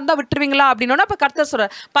நீதிமானா இருந்தா விட்டுருவீங்களா அப்படின்னா அப்ப கர்த்தர்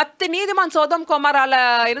சொல்றாரு 10 நீதிமான் சோதோம் கோமோரால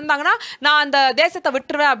இருந்தாங்கன்னா நான் அந்த தேசத்தை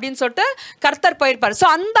விட்டுருவேன் அப்படின்னு சொல்லிட்டு கர்த்தர் போயிருப்பாரு. ஸோ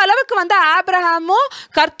அந்த அளவுக்கு வந்து ஆபிரகாமும்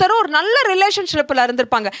கர்த்தரும் ஒரு நல்ல ரிலேஷன்ஷிப்ல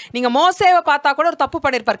இருந்திருப்பாங்க. நீங்க மோசேவை பார்த்தா கூட ஒரு தப்பு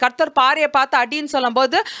பண்ணிருப்பாரு. கர்த்தர் பாறையை பார்த்து அடின்னு சொல்லும்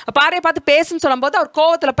போது, பாறையை பார்த்து பேசுன்னு சொல்லும் போது அவர்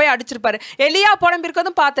கோவத்துல போய் அடிச்சிருப்பாரு. எலியா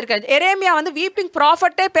புலம்பிருக்கதும் பார்த்திருக்காரு. எரேமியா வந்து வீப்பிங்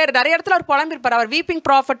ப்ராஃபட்டே பேர், நிறைய இடத்துல அவர் புலம்பிருப்பாரு, அவர் வீப்பிங்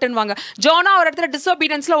ப்ராஃபட்னுவாங்க. ஜோனா ஒரு இடத்துல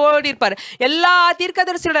டிசோபீடியன்ஸ்ல ஓடி இருப்பாரு. எல்லா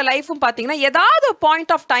தீர்க்கதரிசியோட லைஃபும் பாத்தீங்கன்னா ஏதாவது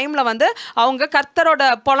பாயிண்ட் ஆஃப் டைம்ல வந்து அவங்க கர்த்தரோட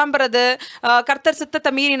புலம்புறது, கர்த்தர்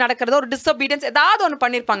சித்தத்தை மீறி நடக்கிறது, ஒரு டிசோபீடியன்ஸ் ஏதாவது ஒன்று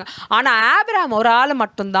பண்ணிருப்பாங்க. ஆனா ஆபிரகாம் ஒரு ஆள்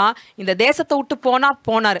மட்டும்தான் இந்த தேசத்தை விட்டு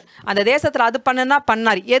போனாரு. அந்த தேசத்துல அது பண்ணுனா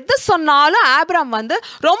பண்ணாரு. எது சொன்னாலும் ஆபிரகாம் வந்து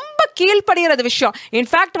ரொம்ப கீழ்ப்படுகிறது விஷயம்.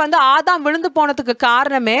 இன்ஃபேக்ட் வந்து ஆதாம் விழுந்து போனதுக்கு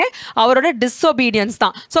காரணமே அவரோட டிசோபீடியன்ஸ்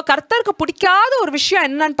தான். ஸோ கர்த்தருக்கு பிடிக்காத ஒரு விஷயம்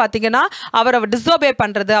என்னன்னு பார்த்தீங்கன்னா அவர் டிசோபே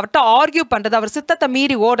பண்றது, அவர்கிட்ட ஆர்கியூ பண்றது, அவர் சித்தத்தை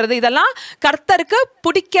மீறி ஓடுறது, இதெல்லாம் கர்த்தருக்கு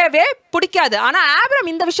பிடிக்கவே பிடிக்காது. ஆனா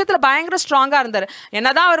ஆபிரகாம் இந்த விஷயத்துல பயங்கர ஸ்ட்ராங்கா இருந்தார்.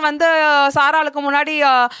 என்னதான் அவர் வந்து சாராளுக்கு முன்னாடி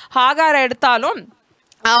ஹாகாரை எடுத்தாலும்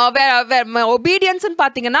ஒபீடியன்ஸ்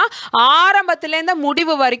பார்த்தீங்கன்னா ஆரம்பத்திலேருந்து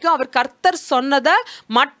முடிவு வரைக்கும் அவர் கர்த்தர் சொன்னதை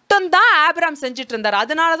மட்டும்தான் ஆபிரகாம் செஞ்சுட்டு இருந்தார்.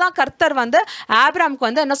 அதனாலதான் கர்த்தர் வந்து ஆபிரகாமுக்கு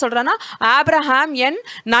வந்து என்ன சொல்றாருன்னா ஆபிரகாம் என்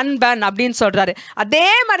நண்பன் அப்படின்னு சொல்றாரு. அதே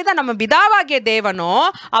மாதிரிதான் நம்ம பிதாவாகிய தேவனும்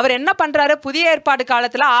அவர் என்ன பண்றாரு, புதிய ஏற்பாடு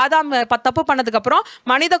காலத்துல ஆதாம் தப்பு பண்ணதுக்கு அப்புறம்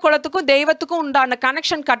மனித குலத்துக்கும் தெய்வத்துக்கும் உண்டான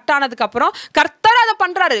கனெக்ஷன் கட் ஆனதுக்கு அப்புறம் கர்த்தர் அதை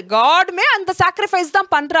பண்றாரு. காட்மே அந்த சாக்ரிஃபைஸ்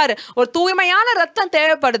தான் பண்றாரு. ஒரு தூய்மையான ரத்தம்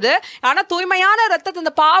தேவைப்படுது. ஆனா தூய்மையான ரத்தத்தை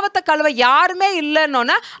பாவத்தை கழுவ யாருமே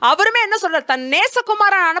இல்லைன்னு அவருமே என்ன சொல்றாரு, தன்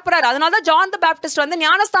நேசகுமாரன் அனுப்புறாரு. அதனாலதான் ஜான் தி பேப்டிஸ்ட் வந்து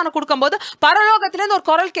ஞானஸ்தானம் கொடுக்கும்போது பரலோகத்திலிருந்து ஒரு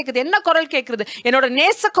குரல் கேட்குது. என்ன குரல் கேட்குறது, என்னோட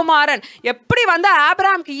நேசகுமாரன் எப்படி வந்து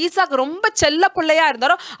ஆபிரகாமுக்கு ஈசாக்கு ரொம்ப செல்ல பிள்ளையா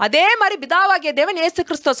இருந்தாரோ அதே மாதிரி பிதாவாகிய தேவன் இயேசு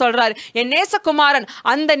கிறிஸ்து சொல்றாரு என் நேசகுமாரன்.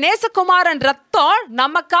 அந்த நேசகுமாரன் ரத்தம்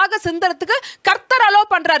நமக்காக சிந்தறதுக்கு கர்த்தர் அலோ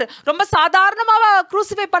பண்றாரு. ரொம்ப சாதாரணமாவா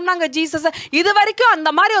க்ரூசிஃபை பண்ணாங்க ஜீசஸ். இது வரைக்கும்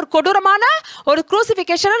அந்த மாதிரி ஒரு கொடூரமான ஒரு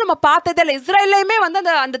க்ரூசிஃபிகேஷனை நம்ம பார்த்ததே இல்லை. இஸ்ரேலையுமே வந்து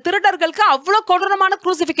அந்த திருடர்களுக்கு அவ்வளவு கொடூரமான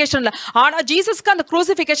க்ரூசிஃபிகேஷன் இல்ல. ஆனா ஜீசஸ்க்கு அந்த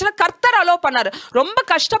க்ரூசிஃபிகேஷனை கர்த்தர் அலோ பண்ணாரு. ரொம்ப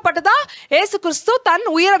கஷ்டப்பட்டு தான் இயேசு கிறிஸ்து தன்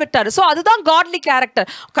உயிரை விட்டாரு. சோ அதுதான் காட்லி கேரக்டர்.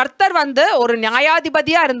 கர்த்தர் வந்து ஒரு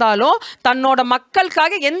நியாயாதிபதியா இருந்தாலும் தன்னோட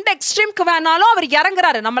மக்களுக்காக எந்த எக்ஸ்ட்ரீம்க்கு வேணாலும் அவர்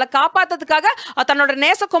இறங்குறாரு. நம்மளை காப்பாத்துறதுக்காக தன்னோட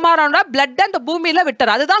நேசகுமாரனோட பிளட் அந்த பூமியில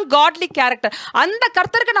விட்டாரு. அதுதான் காட்லி கேரக்டர். அந்த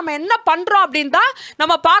கர்த்தருக்கு நம்ம என்ன பண்றோம் அப்படின்னு தான்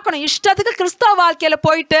நம்ம பார்க்கணும். இஷ்டத்துக்கு கிறிஸ்தவ வாழ்க்கையில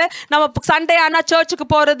போயிட்டு நம்ம சண்டே ஆனா சர்ச்சுக்கு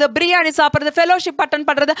போறது, பிரியாணி சாப்பிடுறது, ஃபெலோஷிப் பட்டன்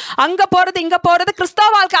பண்றது, அங்க போறது இங்க போறது கிறிஸ்தவ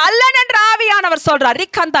வாழ்க்கை அல்ல என்று ஆவியானவர் சொல்றார்.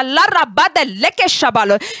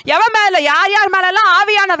 எவன் மேல யார் யார் மேல எல்லாம்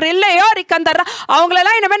ஆவியானவர் இல்லையோ ரிக்கந்தர்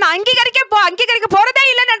அவங்களெல்லாம் இனிமே அங்கீகரிக்க போறதே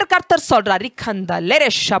இல்லை என்று கர்த்தர் சொல்றார்.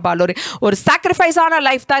 ஒரு சாக்ரிஃபைஸ் ஆன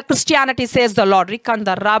லைஃப் தான் கிறிஸ்டியானிட்டி சேஸ் தி லார்ட்.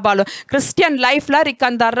 கிறிஸ்டியன் லைஃப்ல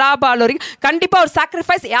கண்டிப்பா ஒரு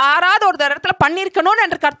சாக்ரிஃபைஸ் யாராவது ஒரு இடத்துல பண்ணிருக்கணும்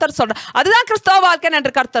என்று கர்த்தர் சொல்றார். அதுதான் கிறிஸ்தவ வாழ்க்கை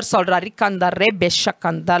என்று கர்த்தர் சொல்றார்.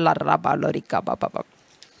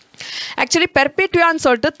 ஆக்சுவலி பெர்பிட்யூன்னு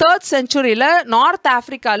சொல்லிட்டு 3rd செஞ்சுரியில் நார்த்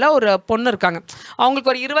ஆஃப்ரிக்காவில் ஒரு பொண்ணு இருக்காங்க. அவங்களுக்கு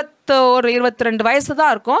ஒரு 22 வயசு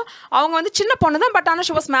தான் இருக்கும். அவங்க வந்து சின்ன பொண்ணு தான். பட் ஆனால்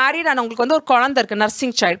ஷி வாஸ் மேரிட் அண்ட் அவங்களுக்கு வந்து ஒரு குழந்தை இருக்குது,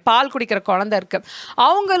 நர்சிங் சைல்டு, பால் குடிக்கிற குழந்தை இருக்குது.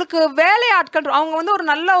 அவங்களுக்கு வேலையாட்கள், அவங்க வந்து ஒரு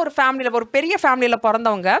நல்ல ஒரு ஃபேமிலியில், ஒரு பெரிய ஃபேமிலியில்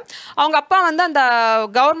பிறந்தவங்க. அவங்க அப்பா வந்து அந்த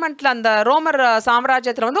கவர்மெண்ட்டில் அந்த ரோமர்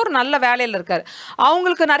சாம்ராஜ்யத்தில் வந்து ஒரு நல்ல வேலையில் இருக்கார்.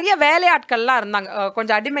 அவங்களுக்கு நிறைய வேலையாட்கள்லாம் இருந்தாங்க,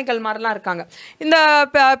 கொஞ்சம் அடிமைகள் மாதிரிலாம் இருக்காங்க. இந்த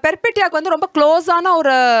பெர்பிட்டியாவுக்கு வந்து ரொம்ப க்ளோஸான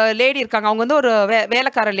ஒரு லேடி இருக்காங்க. அவங்க வந்து ஒரு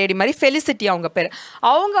வேலைக்கார லேடி மாதிரி, ஃபெலிசிட்டி அவங்க பேர்.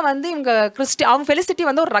 அவங்க வந்து இவங்க அவங்க ஃபெலிசிட்டி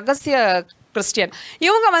வந்து ஒரு ரகசிய கிறிஸ்டியன்.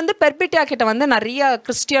 இவங்க வந்து பெர்பிட்டியா கிட்ட வந்து நிறைய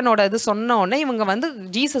கிறிஸ்டியனோட இது சொன்ன உடனே இவங்க வந்து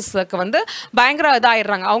ஜீசஸுக்கு வந்து பயங்கர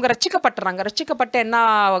இதாயிடுறாங்க. அவங்க ரட்சிக்கப்பட்டு என்ன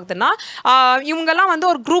ஆகுதுன்னா இவங்கெல்லாம் வந்து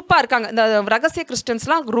ஒரு குரூப்பாக இருக்காங்க. இந்த ரகசிய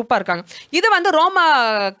கிறிஸ்டியன்ஸ்லாம் குரூப்பாக இருக்காங்க. இது வந்து ரோம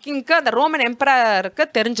கிங்க்கு, அந்த ரோமன் எம்பரருக்கு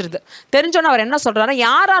தெரிஞ்சோன்னு அவர் என்ன சொல்றாரு,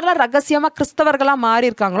 யாரெல்லாம் ரகசியமாக கிறிஸ்தவர்களாக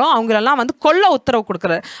மாறி இருக்காங்களோ அவங்களெல்லாம் வந்து கொல்ல உத்தரவு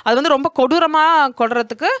கொடுக்குறாரு. அது வந்து ரொம்ப கொடூரமாக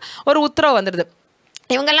கொல்றதுக்கு ஒரு உத்தரவு வந்துடுது.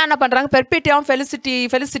 இவங்கெல்லாம் என்ன பண்ணுறாங்க, பெர்பிட்டியாவும்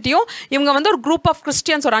ஃபெலிசிட்டியும் இவங்க வந்து ஒரு குரூப் ஆஃப்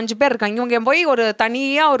கிறிஸ்டியன்ஸ் ஒரு 5 பேர் இருக்காங்க. இவங்க போய் ஒரு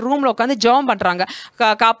தனியாக ஒரு ரூமில் உட்காந்து ஜெபம் பண்ணுறாங்க,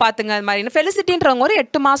 காப்பாற்றுங்க அது மாதிரி. ஃபெலிசிட்டின்றவங்க ஒரு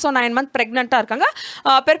 8 மாதம் 9 மந்த் ப்ரெக்னெண்ட்டாக இருக்காங்க.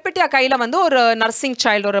 பெர்பிட்டியா கையில் வந்து ஒரு நர்சிங்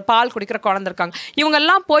சைல்டு, ஒரு பால் குடிக்கிற குழந்தை இருக்காங்க.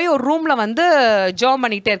 இவங்கெல்லாம் போய் ஒரு ரூமில் வந்து ஜெபம்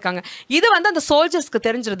பண்ணிகிட்டே இருக்காங்க. இது வந்து அந்த சோல்ஜர்ஸ்க்கு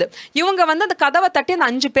தெரிஞ்சிருது. இவங்க வந்து அந்த கதவை தட்டி அந்த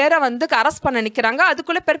 5 பேரை வந்து அரெஸ்ட் பண்ண நிற்கிறாங்க.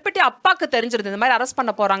 அதுக்குள்ளே பெர்பிட்டியா அப்பாவுக்கு தெரிஞ்சிருது இந்த மாதிரி அரெஸ்ட்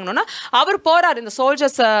பண்ண போகிறாங்கன்னா. அவர் போகிறார், இந்த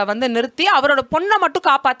சோல்ஜர்ஸை வந்து நிறுத்தி அவரோட பொண்ணை மட்டும்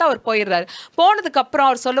காப்பாற்ற அவர் போயிடுறாரு. போனதுக்கு அப்புறம்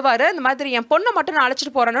அவர் சொல்லுவாரு, இந்த மாதிரி என் பொண்ணை மட்டும் நான்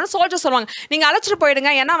அழைச்சிட்டு போறேன்னு. சோல்ஜர் சொல்லுவாங்க, நீங்க அழைச்சிட்டு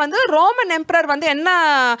போயிடுங்க. ஏன்னா வந்து ரோமன் எம்பரர் வந்து என்ன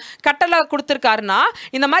கட்டளை கொடுத்திருக்காருன்னா,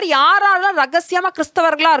 இந்த மாதிரி யாரெல்லாம் ரகசியமா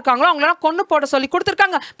கிறிஸ்தவர்களா இருக்காங்களோ அவங்களெல்லாம் கொண்டு போட சொல்லி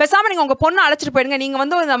கொடுத்துருக்காங்க. பேசாம நீங்க உங்க பொண்ணை அழைச்சிட்டு போயிடுங்க, நீங்க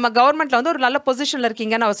வந்து நம்ம கவர்மெண்ட்ல வந்து ஒரு நல்ல பொசிஷன்ல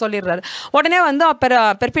இருக்கீங்கன்னு அவர் சொல்லிடுறாரு. உடனே வந்து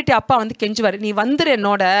பெர்பிட்டி அப்பா வந்து கெஞ்சுவாரு, நீ வந்துரு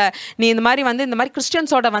என்னோட, நீ இந்த மாதிரி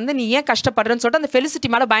கிறிஸ்டியன்ஸோட வந்து நீ ஏன் கஷ்டப்படுறன்னு சொல்லிட்டு அந்த ஃபெலிசிட்டி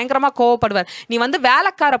மேல பயங்கரமா கோவப்படுவார். நீ வந்து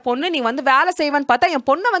வேலைக்கார பொண்ணு, நீ வந்து வேலை செய்வன்னு பார்த்தா என்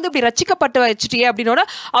பொண்ணை வந்து இப்படி ரச்சிக்கப்பட்டு வச்சுட்டியே அப்படின்னோட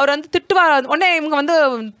அவர் வந்து திட்டுவார். உடனே இவங்க வந்து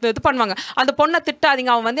இது பண்ணுவாங்க, அந்த பொண்ணை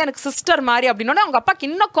திட்டாதீங்க, அவன் வந்து எனக்கு சிஸ்டர் மாதிரி அப்படின்னோட அவங்க அப்பாக்கு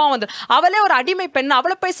இன்னும் கோவம் வந்து, அவளே ஒரு அடிமை பெண்,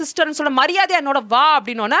 அவளை போய் சிஸ்டர்னு சொல்ல மரியாதை என்னோட வா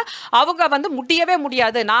அப்படின்னோட அவங்க வந்து முடியவே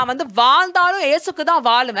முடியாது, நான் வந்து வாழ்ந்தாலும் ஏசுக்கு தான்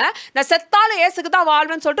வாழுவேன், நான் செத்தாலும் ஏசுக்கு தான்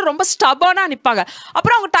வாழ்வேன்னு சொல்லிட்டு ரொம்ப ஸ்டபர்னா நிற்பாங்க.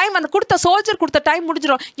 அப்புறம் அவங்க டைம் அந்த சோல்ஜர் கொடுத்த டைம்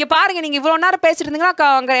முடிஞ்சிடும். இங்க பாருங்க, நீங்க இவ்வளவு நேரம் பேசிட்டு இருந்தீங்கன்னா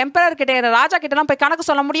அங்க எம்பரர் கிட்ட ராஜா கிட்ட எல்லாம் போய் கணக்கு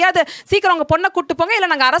சொல்ல முடியாது, சீக்கிரம் உங்க பொண்ணை கூட்டு போங்க இல்ல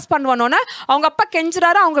நாங்க அரெஸ்ட் பண்ணுவோன்னு அவங்க அப்பா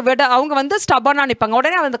கெஞ்சுறாரு. அவங்க வந்து ஸ்டபர்னா நிற்பாங்க.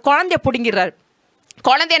 உடனே அந்த குழந்தைய பிடுங்கிறாரு.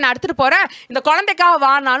 குழந்தைய நான் எடுத்துட்டு போறேன், இந்த குழந்தைக்காக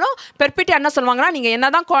வானாலும் பெர்பிட்டி என்ன சொல்லுவாங்கன்னா, நீங்க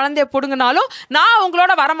என்னதான் குழந்தைய பிடுங்கினாலும் நான்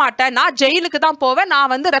உங்களோட வரமாட்டேன், நான் ஜெயிலுக்கு தான் போவேன், நான்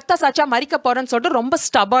வந்து ரத்த சாட்சியா மறிக்க போறேன்னு சொல்லிட்டு ரொம்ப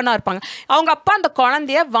ஸ்டபர்னா இருப்பாங்க. அவங்க அப்பா அந்த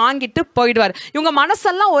குழந்தைய வாங்கிட்டு போயிடுவார். இவங்க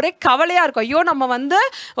மனசெல்லாம் ஒரே கவலையா இருக்கும். ஐயோ நம்ம வந்து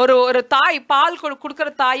ஒரு தாய் பால் கொடுக்குற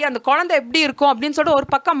தாய், அந்த குழந்தை எப்படி இருக்கும் அப்படின்னு சொல்லிட்டு ஒரு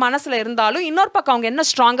பக்கம் மனசுல இருந்தாலும் இன்னொரு பக்கம் அவங்க என்ன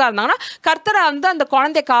ஸ்ட்ராங்கா இருந்தாங்கன்னா, கர்த்தரை வந்து அந்த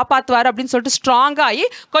குழந்தைய காப்பாத்துவார் அப்படின்னு சொல்லிட்டு ஸ்ட்ராங்கா ஆகி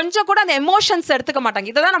கொஞ்சம் கூட அந்த எமோஷன்ஸ் எடுத்துக்க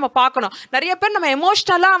மாட்டாங்க. இதை தான் நம்ம பார்க்கணும். நிறைய பேர் நம்ம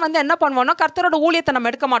எமோஷனலா வந்து என்ன பண்ணுவோம்னா, கர்த்தரோட ஊழியத்தை நம்ம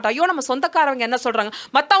எடுக்க மாட்டோம். ஐயோ நம்ம சொந்தக்காரங்க என்ன சொல்றாங்க,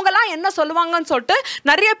 மத்தவங்க எல்லாம் என்ன சொல்லுவாங்கன்னு சொல்லிட்டு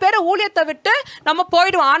நிறைய பேர் ஊழியத்தை விட்டு நம்ம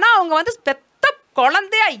போயிடுவோம். ஆனா அவங்க வந்து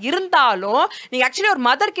குழந்தையா இருந்தாலும் நீங்க ஆக்சுவலி ஒரு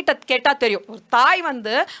மதர் கிட்ட கேட்டா தெரியும். ஒரு தாய்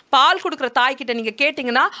வந்து பால் கொடுக்குற தாய் கிட்ட நீங்க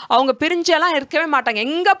கேட்டீங்கன்னா அவங்க பிரிஞ்செல்லாம் இருக்கவே மாட்டாங்க.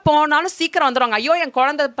 எங்க போனாலும் சீக்கிரம் வந்துடுவாங்க. ஐயோ என்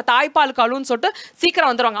குழந்தை தாய்ப்பால் கழுவுன்னு சொல்லிட்டு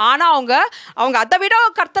சீக்கிரம் வந்துடுவாங்க. ஆனா அவங்க அதை விட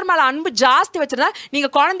கர்த்தர் மேல அன்பு ஜாஸ்தி வச்சிருந்தா, நீங்க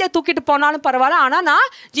குழந்தைய தூக்கிட்டு போனாலும் பரவாயில்ல, ஆனா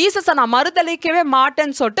நான் ஜீசஸை நான் மறுதளிக்கவே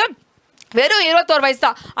மாட்டேன்னு சொல்லிட்டு வெறும் 21 வயசு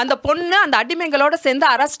தான் அந்த பொண்ணு அந்த அடிமைகளோட சேர்ந்து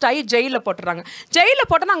அரெஸ்ட் ஆகி ஜெயிலில் போட்டுறாங்க. ஜெயிலில்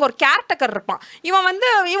போட்டால் அங்கே ஒரு கேர்டேக்கர் இருப்பான். இவன் வந்து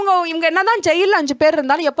இவங்க என்னதான் ஜெயிலில் 5 பேர்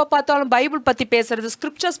இருந்தாலும் எப்போ பார்த்தாலும் பைபிள் பற்றி பேசுறது,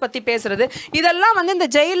 ஸ்கிரிப்சர்ஸ் பற்றி பேசுறது, இதெல்லாம் வந்து இந்த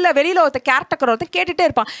ஜெயிலில் வெளியில் கேர்டேக்கர் கேட்டுகிட்டே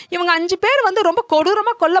இருப்பான். இவங்க 5 பேர் வந்து ரொம்ப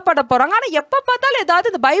கொடூரமாக கொல்லப்பட போகிறாங்க. ஆனால் எப்போ பார்த்தாலும் ஏதாவது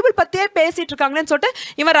இந்த பைபிள் பற்றியே பேசிகிட்டு இருக்காங்களேன்னு சொல்லிட்டு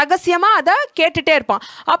இவன் ரகசியமாக அதை கேட்டுகிட்டே இருப்பான்.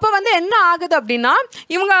 அப்போ வந்து என்ன ஆகுது அப்படின்னா,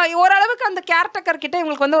 இவங்க ஓரளவுக்கு அந்த கேர்டேக்கர் கிட்ட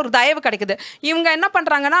இவங்களுக்கு வந்து ஒரு தயவு கிடைக்குது. இவங்க என்ன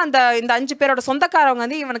பண்ணுறாங்கன்னா, இந்த 5 பேரோட சொந்தக்காரவங்க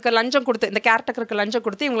வந்து இவனுக்கு லஞ்சம் கொடுத்து, இந்த கேர்டேக்கருக்கு லஞ்சம்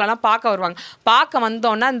கொடுத்து இவங்களெல்லாம் பார்க்க வருவாங்க. பார்க்க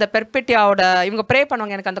வந்தோன்னா இந்த பெர்பிட்டியாவோட இவங்க ப்ரே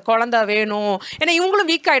பண்ணுவாங்க, எனக்கு அந்த குழந்தை வேணும். ஏன்னா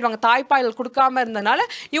இவங்களும் வீக் ஆகிடுவாங்க, தாய்ப்பால் கொடுக்காம இருந்ததுனால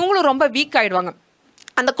இவங்களும் ரொம்ப வீக் ஆகிடுவாங்க.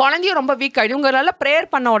 அந்த குழந்தையும் ரொம்ப வீக் ஆகிடும். இவங்களால ப்ரேயர்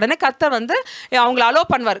பண்ண உடனே கர்த்தர் வந்து அவங்கள அலோ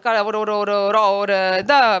பண்ணுவார்.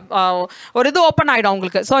 ஒரு இது ஓப்பன் ஆகிடும்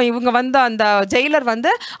அவங்களுக்கு. ஸோ இவங்க வந்து அந்த ஜெயிலர் வந்து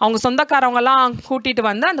அவங்க சொந்தக்காரவங்கெல்லாம் கூட்டிகிட்டு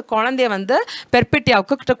வந்து அந்த குழந்தைய வந்து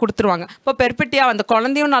பெர்பிட்டியாவுக்கு கிட்ட கொடுத்துருவாங்க. இப்போ பெர்பிட்டியா அந்த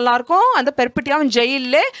குழந்தையும் நல்லாயிருக்கும், அந்த பெர்பிட்டியாவும்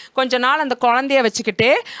ஜெயிலே கொஞ்ச நாள் அந்த குழந்தைய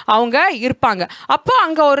வச்சுக்கிட்டே அவங்க இருப்பாங்க. அப்போ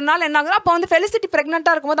அங்கே ஒரு நாள் என்ன ஆகுது, அப்போ வந்து ஃபெலிசிட்டி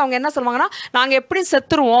ப்ரெக்னெண்ட்டாக இருக்கும்போது அவங்க என்ன சொல்லுவாங்கன்னா, நாங்கள் எப்படி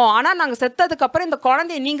செத்துருவோம், ஆனால் நாங்கள் செத்ததுக்கப்புறம் இந்த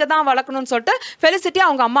குழந்தைய நீங்கள் தான் வளர்க்கணும்னு சொல்லிட்டு ஃபெலிசிட்டி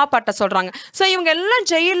அவங்க அம்மா அப்பாட்ட சொல்றாங்க. ஸோ இவங்க எல்லாம்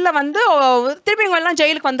ஜெயிலில் வந்து திருப்பி இவங்க எல்லாம்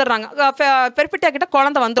ஜெயிலுக்கு வந்துடுறாங்க. பெர்பிட்டியா கிட்ட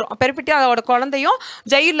குழந்தை வந்துடும். பெர்பிட்டியாவோட குழந்தையும்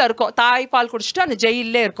ஜெயிலில் இருக்கும், தாய்ப்பால் குடிச்சிட்டு அந்த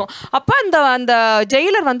ஜெயிலே இருக்கும். அப்போ அந்த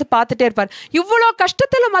ஜெயிலர் வந்து பார்த்துட்டே இருப்பார். இவ்வளோ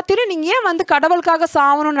கஷ்டத்தில் மத்தியிலும் நீங்கள் ஏன் வந்து கடவுளுக்காக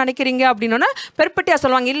சாகணும்னு நினைக்கிறீங்க அப்படின்னா, பெர்பிட்டியா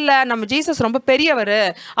சொல்லுவாங்க, இல்லை நம்ம ஜீசஸ் ரொம்ப பெரியவர்,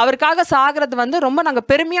 அவருக்காக சாகிறது வந்து ரொம்ப நாங்கள்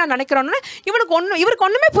பெருமையாக நினைக்கிறோன்னு. இவருக்கு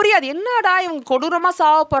ஒன்றுமே புரியாது. என்னடா இவங்க கொடூரமாக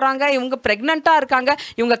சாக போகிறாங்க, இவங்க ப்ரெக்னெண்ட்டாக இருக்காங்க,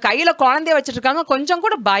 இவங்க கையில் குழந்தைய வச்சுட்டு இருக்காங்க, கொஞ்சம்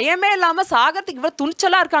கூட பயமே இல்லாம சாகத்துக்கு இவ்வளவு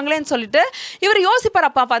துணிச்சலா இருக்காங்களேன்னு சொல்லிட்டு இவர் யோசிப்பார்.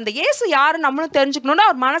 அப்ப அந்த இயேசு யாரு நம்மளும் தெரிஞ்சுக்கணும்னு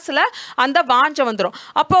அவர் மனசுல அந்த வாஞ்சை வந்துடும்.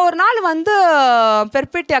 அப்போ ஒரு நாள் வந்து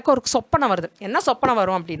பெர்பிட்டியாக்கு ஒரு சொப்பனம் வருது. என்ன சொப்பனம்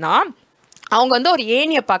வரும் அப்படின்னா, அவங்க வந்து ஒரு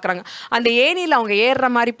ஏணியை பார்க்குறாங்க. அந்த ஏணியில் அவங்க ஏறுற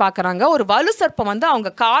மாதிரி பார்க்குறாங்க. ஒரு வலு சர்ப்பம் வந்து அவங்க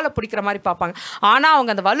காலை பிடிக்கிற மாதிரி பார்ப்பாங்க. ஆனால்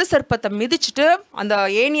அவங்க அந்த வலு சர்ப்பத்தை மிதிச்சுட்டு அந்த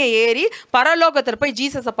ஏணியை ஏறி பரலோகத்தில் போய்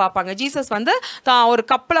ஜீசஸை பார்ப்பாங்க. ஜீசஸ் வந்து ஒரு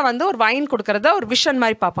கப்பில் வந்து ஒரு வைன் கொடுக்குறத ஒரு விஷன்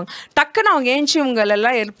மாதிரி பார்ப்பாங்க. டக்குன்னு அவங்க ஏஞ்சி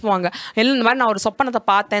இவங்களெல்லாம் எழுப்புவாங்க. இந்த மாதிரி நான் ஒரு சொப்பனத்தை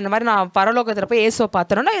பார்த்தேன், இந்த மாதிரி நான் பரலோகத்தில் போய் இயேசுவை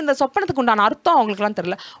பார்த்தேன்னா இந்த சொப்பனத்துக்கு உண்டான அர்த்தம் அவங்களுக்குலாம்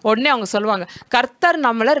தெரியல. உடனே அவங்க சொல்லுவாங்க, கர்த்தர்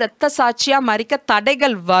நம்மளை இரத்த சாட்சியாக மறிக்க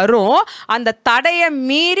தடைகள் வரும், அந்த தடையை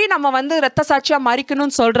மீறி நம்ம வந்து இரத்த சாட்சியா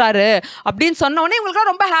மறிக்கணும்னு சொல்றாரு அப்படின்னு சொன்ன உடனே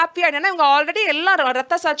இவங்களுக்கு ரொம்ப ஹாப்பியா, ஏன்னா இவங்க ஆல்ரெடி எல்லாம்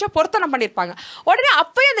ரத்த சாட்சியா பொருத்தனம் பண்ணிருப்பாங்க. உடனே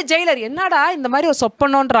அப்பயே அந்த ஜெயிலர் என்னடா இந்த மாதிரி ஒரு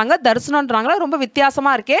சொப்பனம்ன்றாங்க தரிசனம்ன்றாங்களா ரொம்ப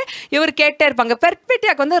வித்தியாசமா இருக்கே, இவர் கேட்டே இருப்பாங்க.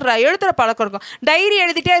 பெர்பெட்டியாக்கு வந்து எழுதுற பழக்கம் இருக்கும், டைரி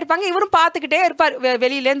எழுதிட்டே இருப்பாங்க, இவரும் பார்த்துக்கிட்டே இருப்பார்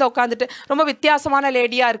வெளியிலேருந்து உட்காந்துட்டு, ரொம்ப வித்தியாசமான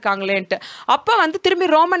லேடியா இருக்காங்களேன்ட்டு. அப்போ வந்து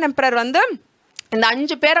திரும்பி ரோமன் எம்பரர் வந்து இந்த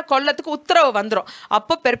 5 பேரை கொல்லத்துக்கு உத்தரவு வந்துடும்.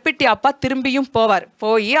 அப்போ பெர்பிட்டி அப்பா திரும்பியும் போவார்.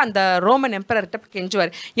 போய் அந்த ரோமன் எம்பரர்கிட்ட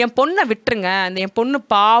கெஞ்சுவார், என் பொண்ணை விட்டுருங்க, அந்த என் பொண்ணு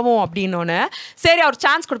பாவம் அப்படின்னோன்னு. சரி அவர்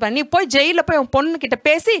சான்ஸ் கொடுப்பாரு, நீ போய் ஜெயிலில் போய் உன் பொண்ணுக்கிட்ட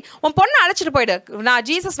பேசி உன் பொண்ணை அழைச்சிட்டு போயிடு, நான்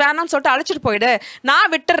ஜீசஸ் வேணான்னு சொல்லிட்டு அழைச்சிட்டு போயிடு,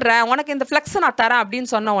 நான் விட்டுடுறேன், உனக்கு இந்த ஃப்ளெக்ஸை நான் தரேன்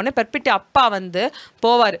அப்படின்னு சொன்ன உடனே பெர்பிட்டி அப்பா வந்து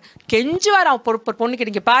போவார், கெஞ்சுவார் அவன் பொண்ணுக்கிட்ட,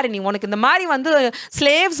 இங்கே பாரு நீ உனக்கு இந்த மாதிரி வந்து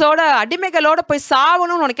ஸ்லேவ்ஸோட அடிமைகளோட போய்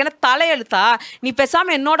சாவணும்னு உனக்கு என்ன தலையெழுத்தா, நீ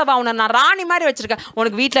பேசாமல் என்னோட வா, உன்னை நான் ராணி மாதிரி வச்சிருக்கேன்,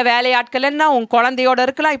 உனக்கு வீட்டில் வேலையாட்கள் என்ன, உன் குழந்தையோட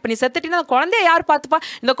இருக்கலாம், இப்போ நீ செத்துட்டீங்கன்னா குழந்தைய யார் பார்த்துப்பா,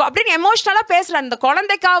 இந்த அப்படின்னு எமோஷனலாக பேசுகிறான், இந்த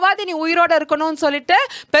குழந்தைக்காவது நீ உயிரோட இருக்கணும்னு சொல்லிட்டு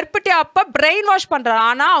பெர்பிட்டி அப்பா பிரெயின் வாஷ் பண்ணுறான்.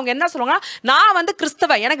 ஆனால் அவங்க என்ன சொல்லுவாங்கன்னா, நான் வந்து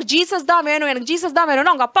கிறிஸ்தவ, எனக்கு ஜீசஸ் தான் வேணும், எனக்கு ஜீசஸ் தான்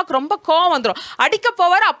வேணும்னு அவங்க அப்பாவுக்கு ரொம்ப கோவம் வந்துடும், அடிக்க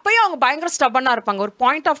போவார். அப்பயும் அவங்க பயங்கர ஸ்டபனாக இருப்பாங்க. ஒரு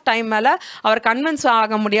பாயிண்ட் ஆஃப் டைம் மேலே அவர் கன்வின்ஸ்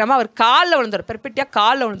ஆக முடியாமல் அவர் காலில் விழுந்துடும், பெர்பிட்டியா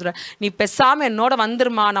காலில் விழுந்துடும், நீ பேசாமல் என்னோட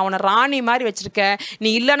வந்துருமா, நான் உன்னை ராணி மாதிரி வச்சிருக்கேன்,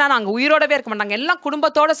 நீ இல்லைன்னா நாங்கள் உயிரோடவே இருக்க மாட்டாங்க, எல்லாம்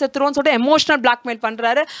குடும்பத்தோட செத்துருவோம்னு சொல்லிட்டு எமோஷனல் பிளாக்மெயில்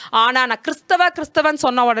பண்றாரு. ஆனா நான் கிறிஸ்தவன்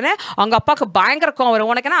சொன்ன உடனே அவங்க அப்பாவுக்கு பயங்கர கோவம்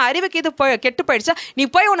வரும், உனக்கு என்ன அறிவுக்கு இது கெட்டு போயிடுச்சா, நீ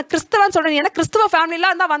போய் உனக்கு கிறிஸ்தவன் சொல்ற, ஏன்னா கிறிஸ்தவ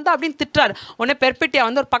ஃபேமிலிலாம் இருந்தா வந்தா அப்படின்னு திட்டுறாரு. உடனே பெர்பிட்டியா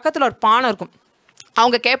வந்து ஒரு பக்கத்துல ஒரு பானை இருக்கும்,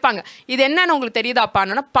 அவங்க கேட்பாங்க இது என்னன்னு உங்களுக்கு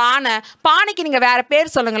தெரியுதாப்பான்னா, பானைக்கு நீங்கள் வேறு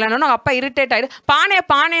பேர் சொல்லுங்களேன்னு. அவங்க அப்பா இரிட்டேட் ஆகிடு,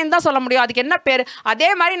 பானைன்னு தான் சொல்ல முடியும், அதுக்கு என்ன பேர், அதே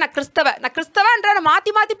மாதிரி நான் கிறிஸ்தவன்ற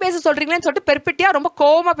மாற்றி பேச சொல்கிறீங்களேன்னு சொல்லிட்டு பெர்பிட்டியா ரொம்ப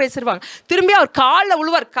கோவமாக பேசிடுவாங்க. திரும்பி அவர் காலில்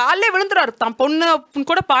விழுவார், காலிலே விழுந்துருவார், தான் பொண்ணு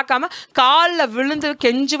கூட பார்க்காம காலில் விழுந்து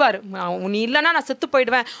கெஞ்சுவார், நீ இல்லைன்னா நான் செத்து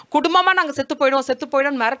போயிடுவேன், குடும்பமாக நாங்கள் செத்து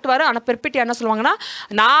போயிடுவோம் மிரட்டுவார். ஆனால் பெர்பிட்டியா என்ன சொல்லுவாங்கன்னா,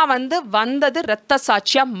 நான் வந்து வந்தது இரத்த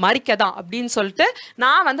சாட்சியாக மறிக்க தான் அப்படின்னு சொல்லிட்டு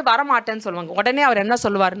நான் வந்து வரமாட்டேன்னு சொல்லுவாங்க. உடனே அவர் என்ன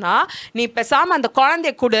சொல்லுவார்னா, நீ பேசாம அந்த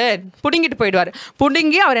குழந்தைய கொடு, புடுங்கிட்டு போயிடுவார்.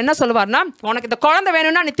 புடுங்கி அவர் என்ன சொல்லுவார்னா, உனக்கு இந்த குழந்தை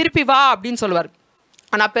வேணும்னா நீ திருப்பி வா அப்படின்னு சொல்லுவார்.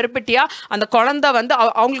 ஆனால் பெர்பிட்டியா அந்த குழந்தை வந்து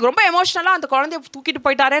அவங்களுக்கு ரொம்ப எமோஷனலாக அந்த குழந்தைய தூக்கிட்டு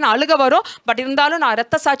போயிட்டாரேன்னு அழுக வரும். பட் இருந்தாலும் நான்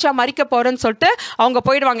இரத்த சாட்சியாக மறிக்க போகிறேன்னு சொல்லிட்டு அவங்க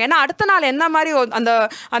போயிடுவாங்க. ஏன்னா அடுத்த நாள் என்ன மாதிரி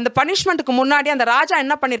அந்த பனிஷ்மெண்ட்டுக்கு முன்னாடி அந்த ராஜா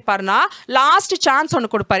என்ன பண்ணியிருப்பாருன்னா, லாஸ்ட் சான்ஸ் ஒன்று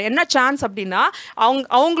கொடுப்பாரு. என்ன சான்ஸ் அப்படின்னா,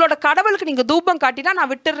 அவங்களோட கடவுளுக்கு நீங்கள் தூபம் காட்டினா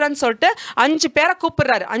நான் விட்டுடுறேன்னு சொல்லிட்டு 5 பேரை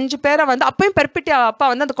கூப்பிடுறாரு. 5 பேரை வந்து அப்பயும் பெர்பிட்டியா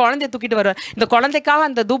அப்பா வந்து அந்த குழந்தைய தூக்கிட்டு வருவார். இந்த குழந்தைக்காக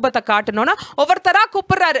அந்த தூபத்தை காட்டணும்னா ஒவ்வொருத்தராக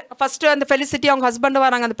கூப்பிடுறாரு. ஃபர்ஸ்ட் அந்த ஃபெலிசிட்டி அவங்க ஹஸ்பண்ட்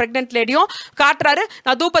வராங்க, அந்த ப்ரெக்னென்ட் லேடியும் காட்டுறாரு,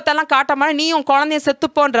 நான் தூபத்தெல்லாம் காட்ட மாதிரி நீ உன் குழந்தைய செத்து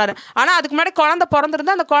போன்றாரு. ஆனால் அதுக்கு முன்னாடி குழந்தை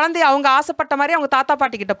பிறந்திருந்தா அந்த குழந்தைய அவங்க ஆசைப்பட்ட மாதிரி அவங்க தாத்தா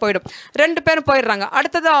பாட்டி கிட்ட போயிடும். 2 பேரும் போயிடுறாங்க.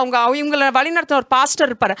 அடுத்தது இவங்களை வழிநடத்த ஒரு பாஸ்டர்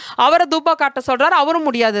இருப்பாரு, அவரை தூபா காட்ட சொல்றாரு, அவரும்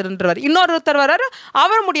முடியாதுன்றார். இன்னொருத்தர் வர்றாரு,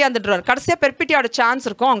 அவரும் முடியாதுன்றார். கடைசியா பெர்பிட்டியோட சான்ஸ்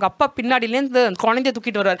இருக்கும், அவங்க அப்பா பின்னாடிலேருந்து குழந்தைய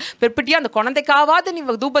தூக்கிட்டு வர்றாரு. பெர்பிட்டியா அந்த குழந்தைக்காவது நீ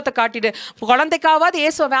தூபத்தை காட்டிட்டு, குழந்தைக்காவது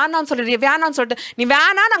இயேசுவை வேணான்னு சொல்லிட்டு நீ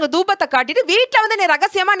வேணா நாங்க தூபத்தை காட்டிட்டு வீட்டில் வந்து நீ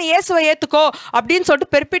ரகசியமா நீ இயேசுவை ஏத்துக்கோ அப்படின்னு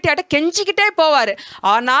சொல்லிட்டு பெர்பிட்டியாட்ட கெஞ்சிக்கிட்டே போவாரு.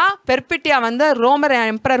 ஆனா பெர்பிட்டியா வந்து ரோமர்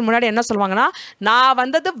எம்பரர் முன்னாடி என்ன சொல்லுவாங்கன்னா,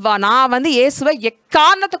 நான் வந்து இயேசுவை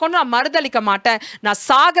எக்காரணத்தை கொண்டு நான் மறுதளிக்க மாட்டேன், நான்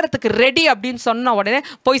சாகிறதுக்கு ரெடி அப்படின்னு சொன்ன உடனே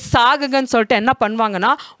போய் சாகுங்கன்னு சொல்லிட்டு என்ன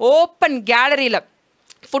பண்ணுவாங்கன்னா, ஓப்பன் கேலரியில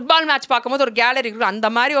ஃபுட்பால் மேட்ச் பார்க்கும்போது ஒரு கேலரி இருக்கும், அந்த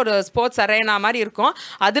மாதிரி ஒரு ஸ்போர்ட்ஸ் அரேனா மாதிரி இருக்கும்.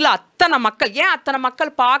 அதில் அத்தனை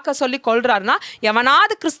மக்கள் பார்க்க சொல்லி கொள்றாருன்னா,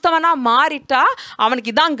 எவனாவது கிறிஸ்தவனா மாறிட்டா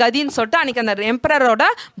அவனுக்கு இதான் கதின்னு சொல்லிட்டு அன்னைக்கு அந்த எம்பரரோட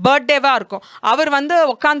பர்த்டேவாக இருக்கும். அவர் வந்து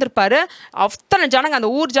உட்காந்துருப்பாரு, அத்தனை ஜனங்க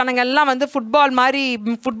அந்த ஊர் ஜனங்க எல்லாம் வந்து ஃபுட்பால்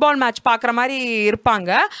மேட்ச் பார்க்குற மாதிரி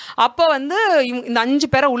இருப்பாங்க. அப்போ வந்து இந்த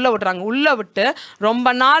 5 பேரை உள்ளே விட்டு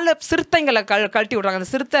ரொம்ப நாள் சிறுத்தைங்களை கழட்டி விடுறாங்க.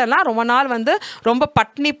 அந்த சிறுத்தைலாம் ரொம்ப நாள் வந்து ரொம்ப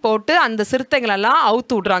பட்னி போட்டு அந்த சிறுத்தைகளெல்லாம் அவுத்து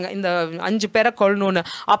விடுறாங்க, இந்த 5 பேரை கொல்லணும்னு.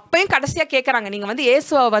 அப்பயும் கடைசியாக கேட்குறாங்க, நீங்கள் வந்து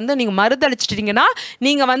இயேசுவை வந்து நீங்கள் நீங்க மறுதளிச்சிட்டீங்கன்னா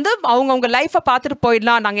நீங்க வந்து அவங்க லைஃபை பார்த்துட்டு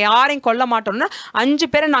போயிடலாம், நாங்க யாரையும் கொல்ல மாட்டோம்னா 5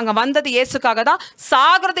 பேரை நாங்க வந்தது இயேசுக்காக தான்,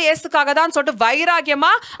 சாகிறது இயேசுக்காக தான் சொல்லிட்டு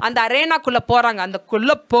வைராகியமா அந்த அரேனாக்குள்ள போறாங்க.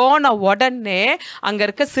 அந்தக்குள்ள போன உடனே அங்க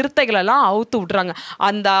இருக்க சிறுத்தைகள் எல்லாம் அவுத்து விடுறாங்க.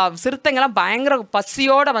 அந்த சிறுத்தைங்கெல்லாம் பயங்கர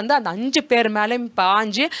பசியோட வந்து அந்த 5 பேர் மேலேயும்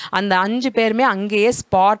பாஞ்சு அந்த 5 பேருமே அங்கேயே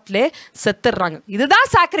ஸ்பாட்லே செத்துடுறாங்க. இதுதான்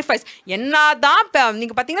சாக்ரிஃபைஸ். என்னதான்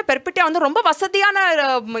நீங்க பாத்தீங்கன்னா பெர்பிட்டியா வந்து ரொம்ப வசதியான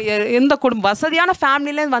இந்த குடும்பம், வசதியான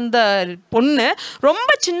ஃபேமிலியில வந்த பொண்ணு, ரொம்ப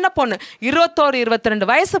சின்ன பொண்ணு, 21-22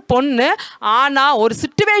 வயசு பொண்ணு. ஆனா ஒரு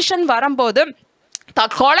சிச்சுவேஷன் வரும்போது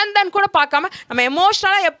குழந்தைன்னு கூட பார்க்காம நம்ம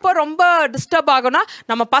எமோஷனலா எப்போ ரொம்ப டிஸ்டர்ப் ஆகும்னா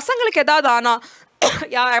நம்ம பசங்களுக்கு ஏதாவது ஆனா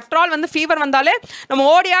ஆஃப்டர் ஆல் வந்து ஃபீவர் வந்தாலே நம்ம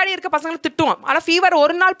ஓடி ஆடி இருக்க பசங்களை திட்டுவோம். ஆனால் ஃபீவர்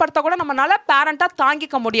ஒரு நாள் படுத்தா கூட நம்மளால பேரண்டாக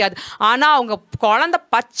தாங்கிக்க முடியாது. ஆனால் அவங்க குழந்தை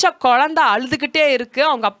பச்சை குழந்தை அழுதுகிட்டே இருக்கு,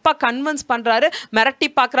 அவங்க அப்பா கன்வின்ஸ் பண்ணுறாரு, மிரட்டி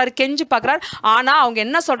பார்க்குறாரு, கெஞ்சி பார்க்குறாரு. ஆனால் அவங்க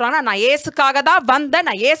என்ன சொல்கிறாங்கன்னா நான் ஏசுக்காக தான் வந்தேன்,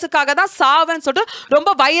 நான் ஏசுக்காக தான் சாவேன்னு சொல்லிட்டு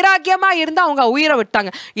ரொம்ப வைராக்கியமாக இருந்து அவங்க உயிரை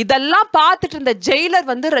விட்டாங்க. இதெல்லாம் பார்த்துட்டு இருந்த ஜெயிலர்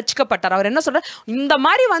வந்து ரசிக்கப்பட்டார். அவர் என்ன சொல்கிறார், இந்த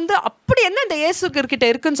மாதிரி வந்து அப்படி என்ன இந்த இயேசுக்கிட்ட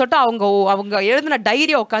இருக்குன்னு சொல்லிட்டு அவங்க எழுதின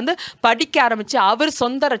டைரியை உட்காந்து படிக்க ஆரம்பிச்சு அவர்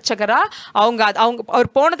சொந்த ரட்சகரா அவர்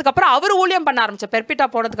போனதுக்கு அப்புறம் அவர் ஊழியம் பண்ண ஆரம்பிச்சார். பெர்பிட்டா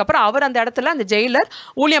போனதுக்கு அப்புறம் அவர் அந்த இடத்துல அந்த ஜெயிலர்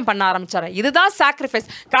ஊழியம் பண்ண ஆரம்பிச்சாரு. இதுதான் சாக்ரிஃபைஸ்.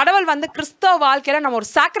 கடவுள் வந்து கிறிஸ்தவ வாழ்க்கையில நம்ம ஒரு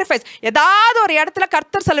சாக்ரிஃபைஸ், ஏதாவது ஒரு இடத்துல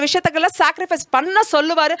கர்த்தர் சில விஷயத்துக்கெல்லாம் சாக்ரிஃபைஸ் பண்ண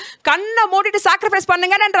சொல்லுவாரு. கண்ணை மூடிட்டு சாக்ரிஃபைஸ்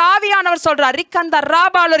பண்ணுங்கன்னு என்று ஆவியானவர் சொல்றார். ரிக்கந்தர்ரா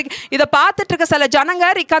பாலோரி. இதை பார்த்துட்டு இருக்க சில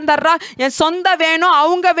ஜனங்க ரிக்கந்தர்ரா என் சொந்த வேணும்,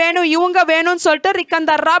 அவங்க வேணும், இவங்க வேணும்னு சொல்லிட்டு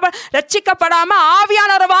ரிக்கந்தர்ரா ரட்சிக்கப்படாம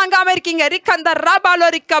ஆவியானவரை வாங்காம இருக்கீங்க. ரிக்கந்தர்ரா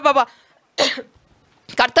பாலோரிக்கா பாபா.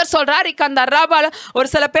 கர்த்தர் சொல்றார் ரிக்கந்தர்ராபால. ஒரு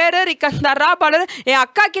சில பேர் ரிக்கந்தர்ராபால என்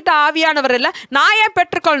அக்கா கிட்ட ஆவியானவர் இல்லை, நான் ஏன்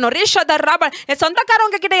பெற்றுக்கொள்ளணும்? ரிஷதர்ராபால என்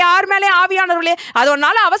சொந்தக்காரவங்க கிட்ட யார் மேலே ஆவியானவர்களே அது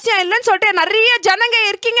ஒன்னால அவசியம் இல்லைன்னு சொல்லிட்டு நிறைய ஜனங்க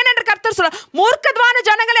இருக்கீங்கன்னு என்று கர்த்தர் சொல்றார். மூர்க்கத்வான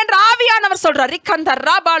ஜனங்கள் என்று ஆவியானவர் சொல்றார்.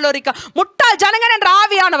 ரிக்கந்தர்ராபாலோரிக்கா முட்டாள் ஜனங்கள் என்று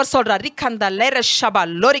ஆவியானவர் சொல்றார். ரிக்கந்தல்லேரஷபா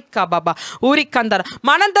லோரிக்கா பாபா ஊரிக்கந்தர்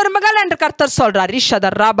மனம் தருமகள் என்று கர்த்தர் சொல்றார்.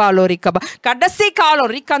 ரிஷதர்ராபாலோரிக்கா கடைசி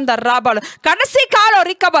காலம் ரிக்கந்தர்ராபாலோ கடைசி காலம்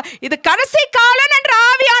ரிக்கபா இது கடைசி காலம் என்று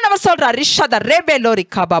ஆவியானவர் சொல்றார். ரிஷத ரேபே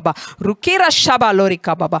லோரிகா பாபா ருக்கிர ஷபா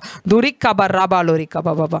லோரிகா Baba துரிகா பரபா லோரிகா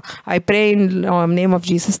Baba. I pray in name of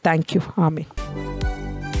Jesus. Thank you. Amen.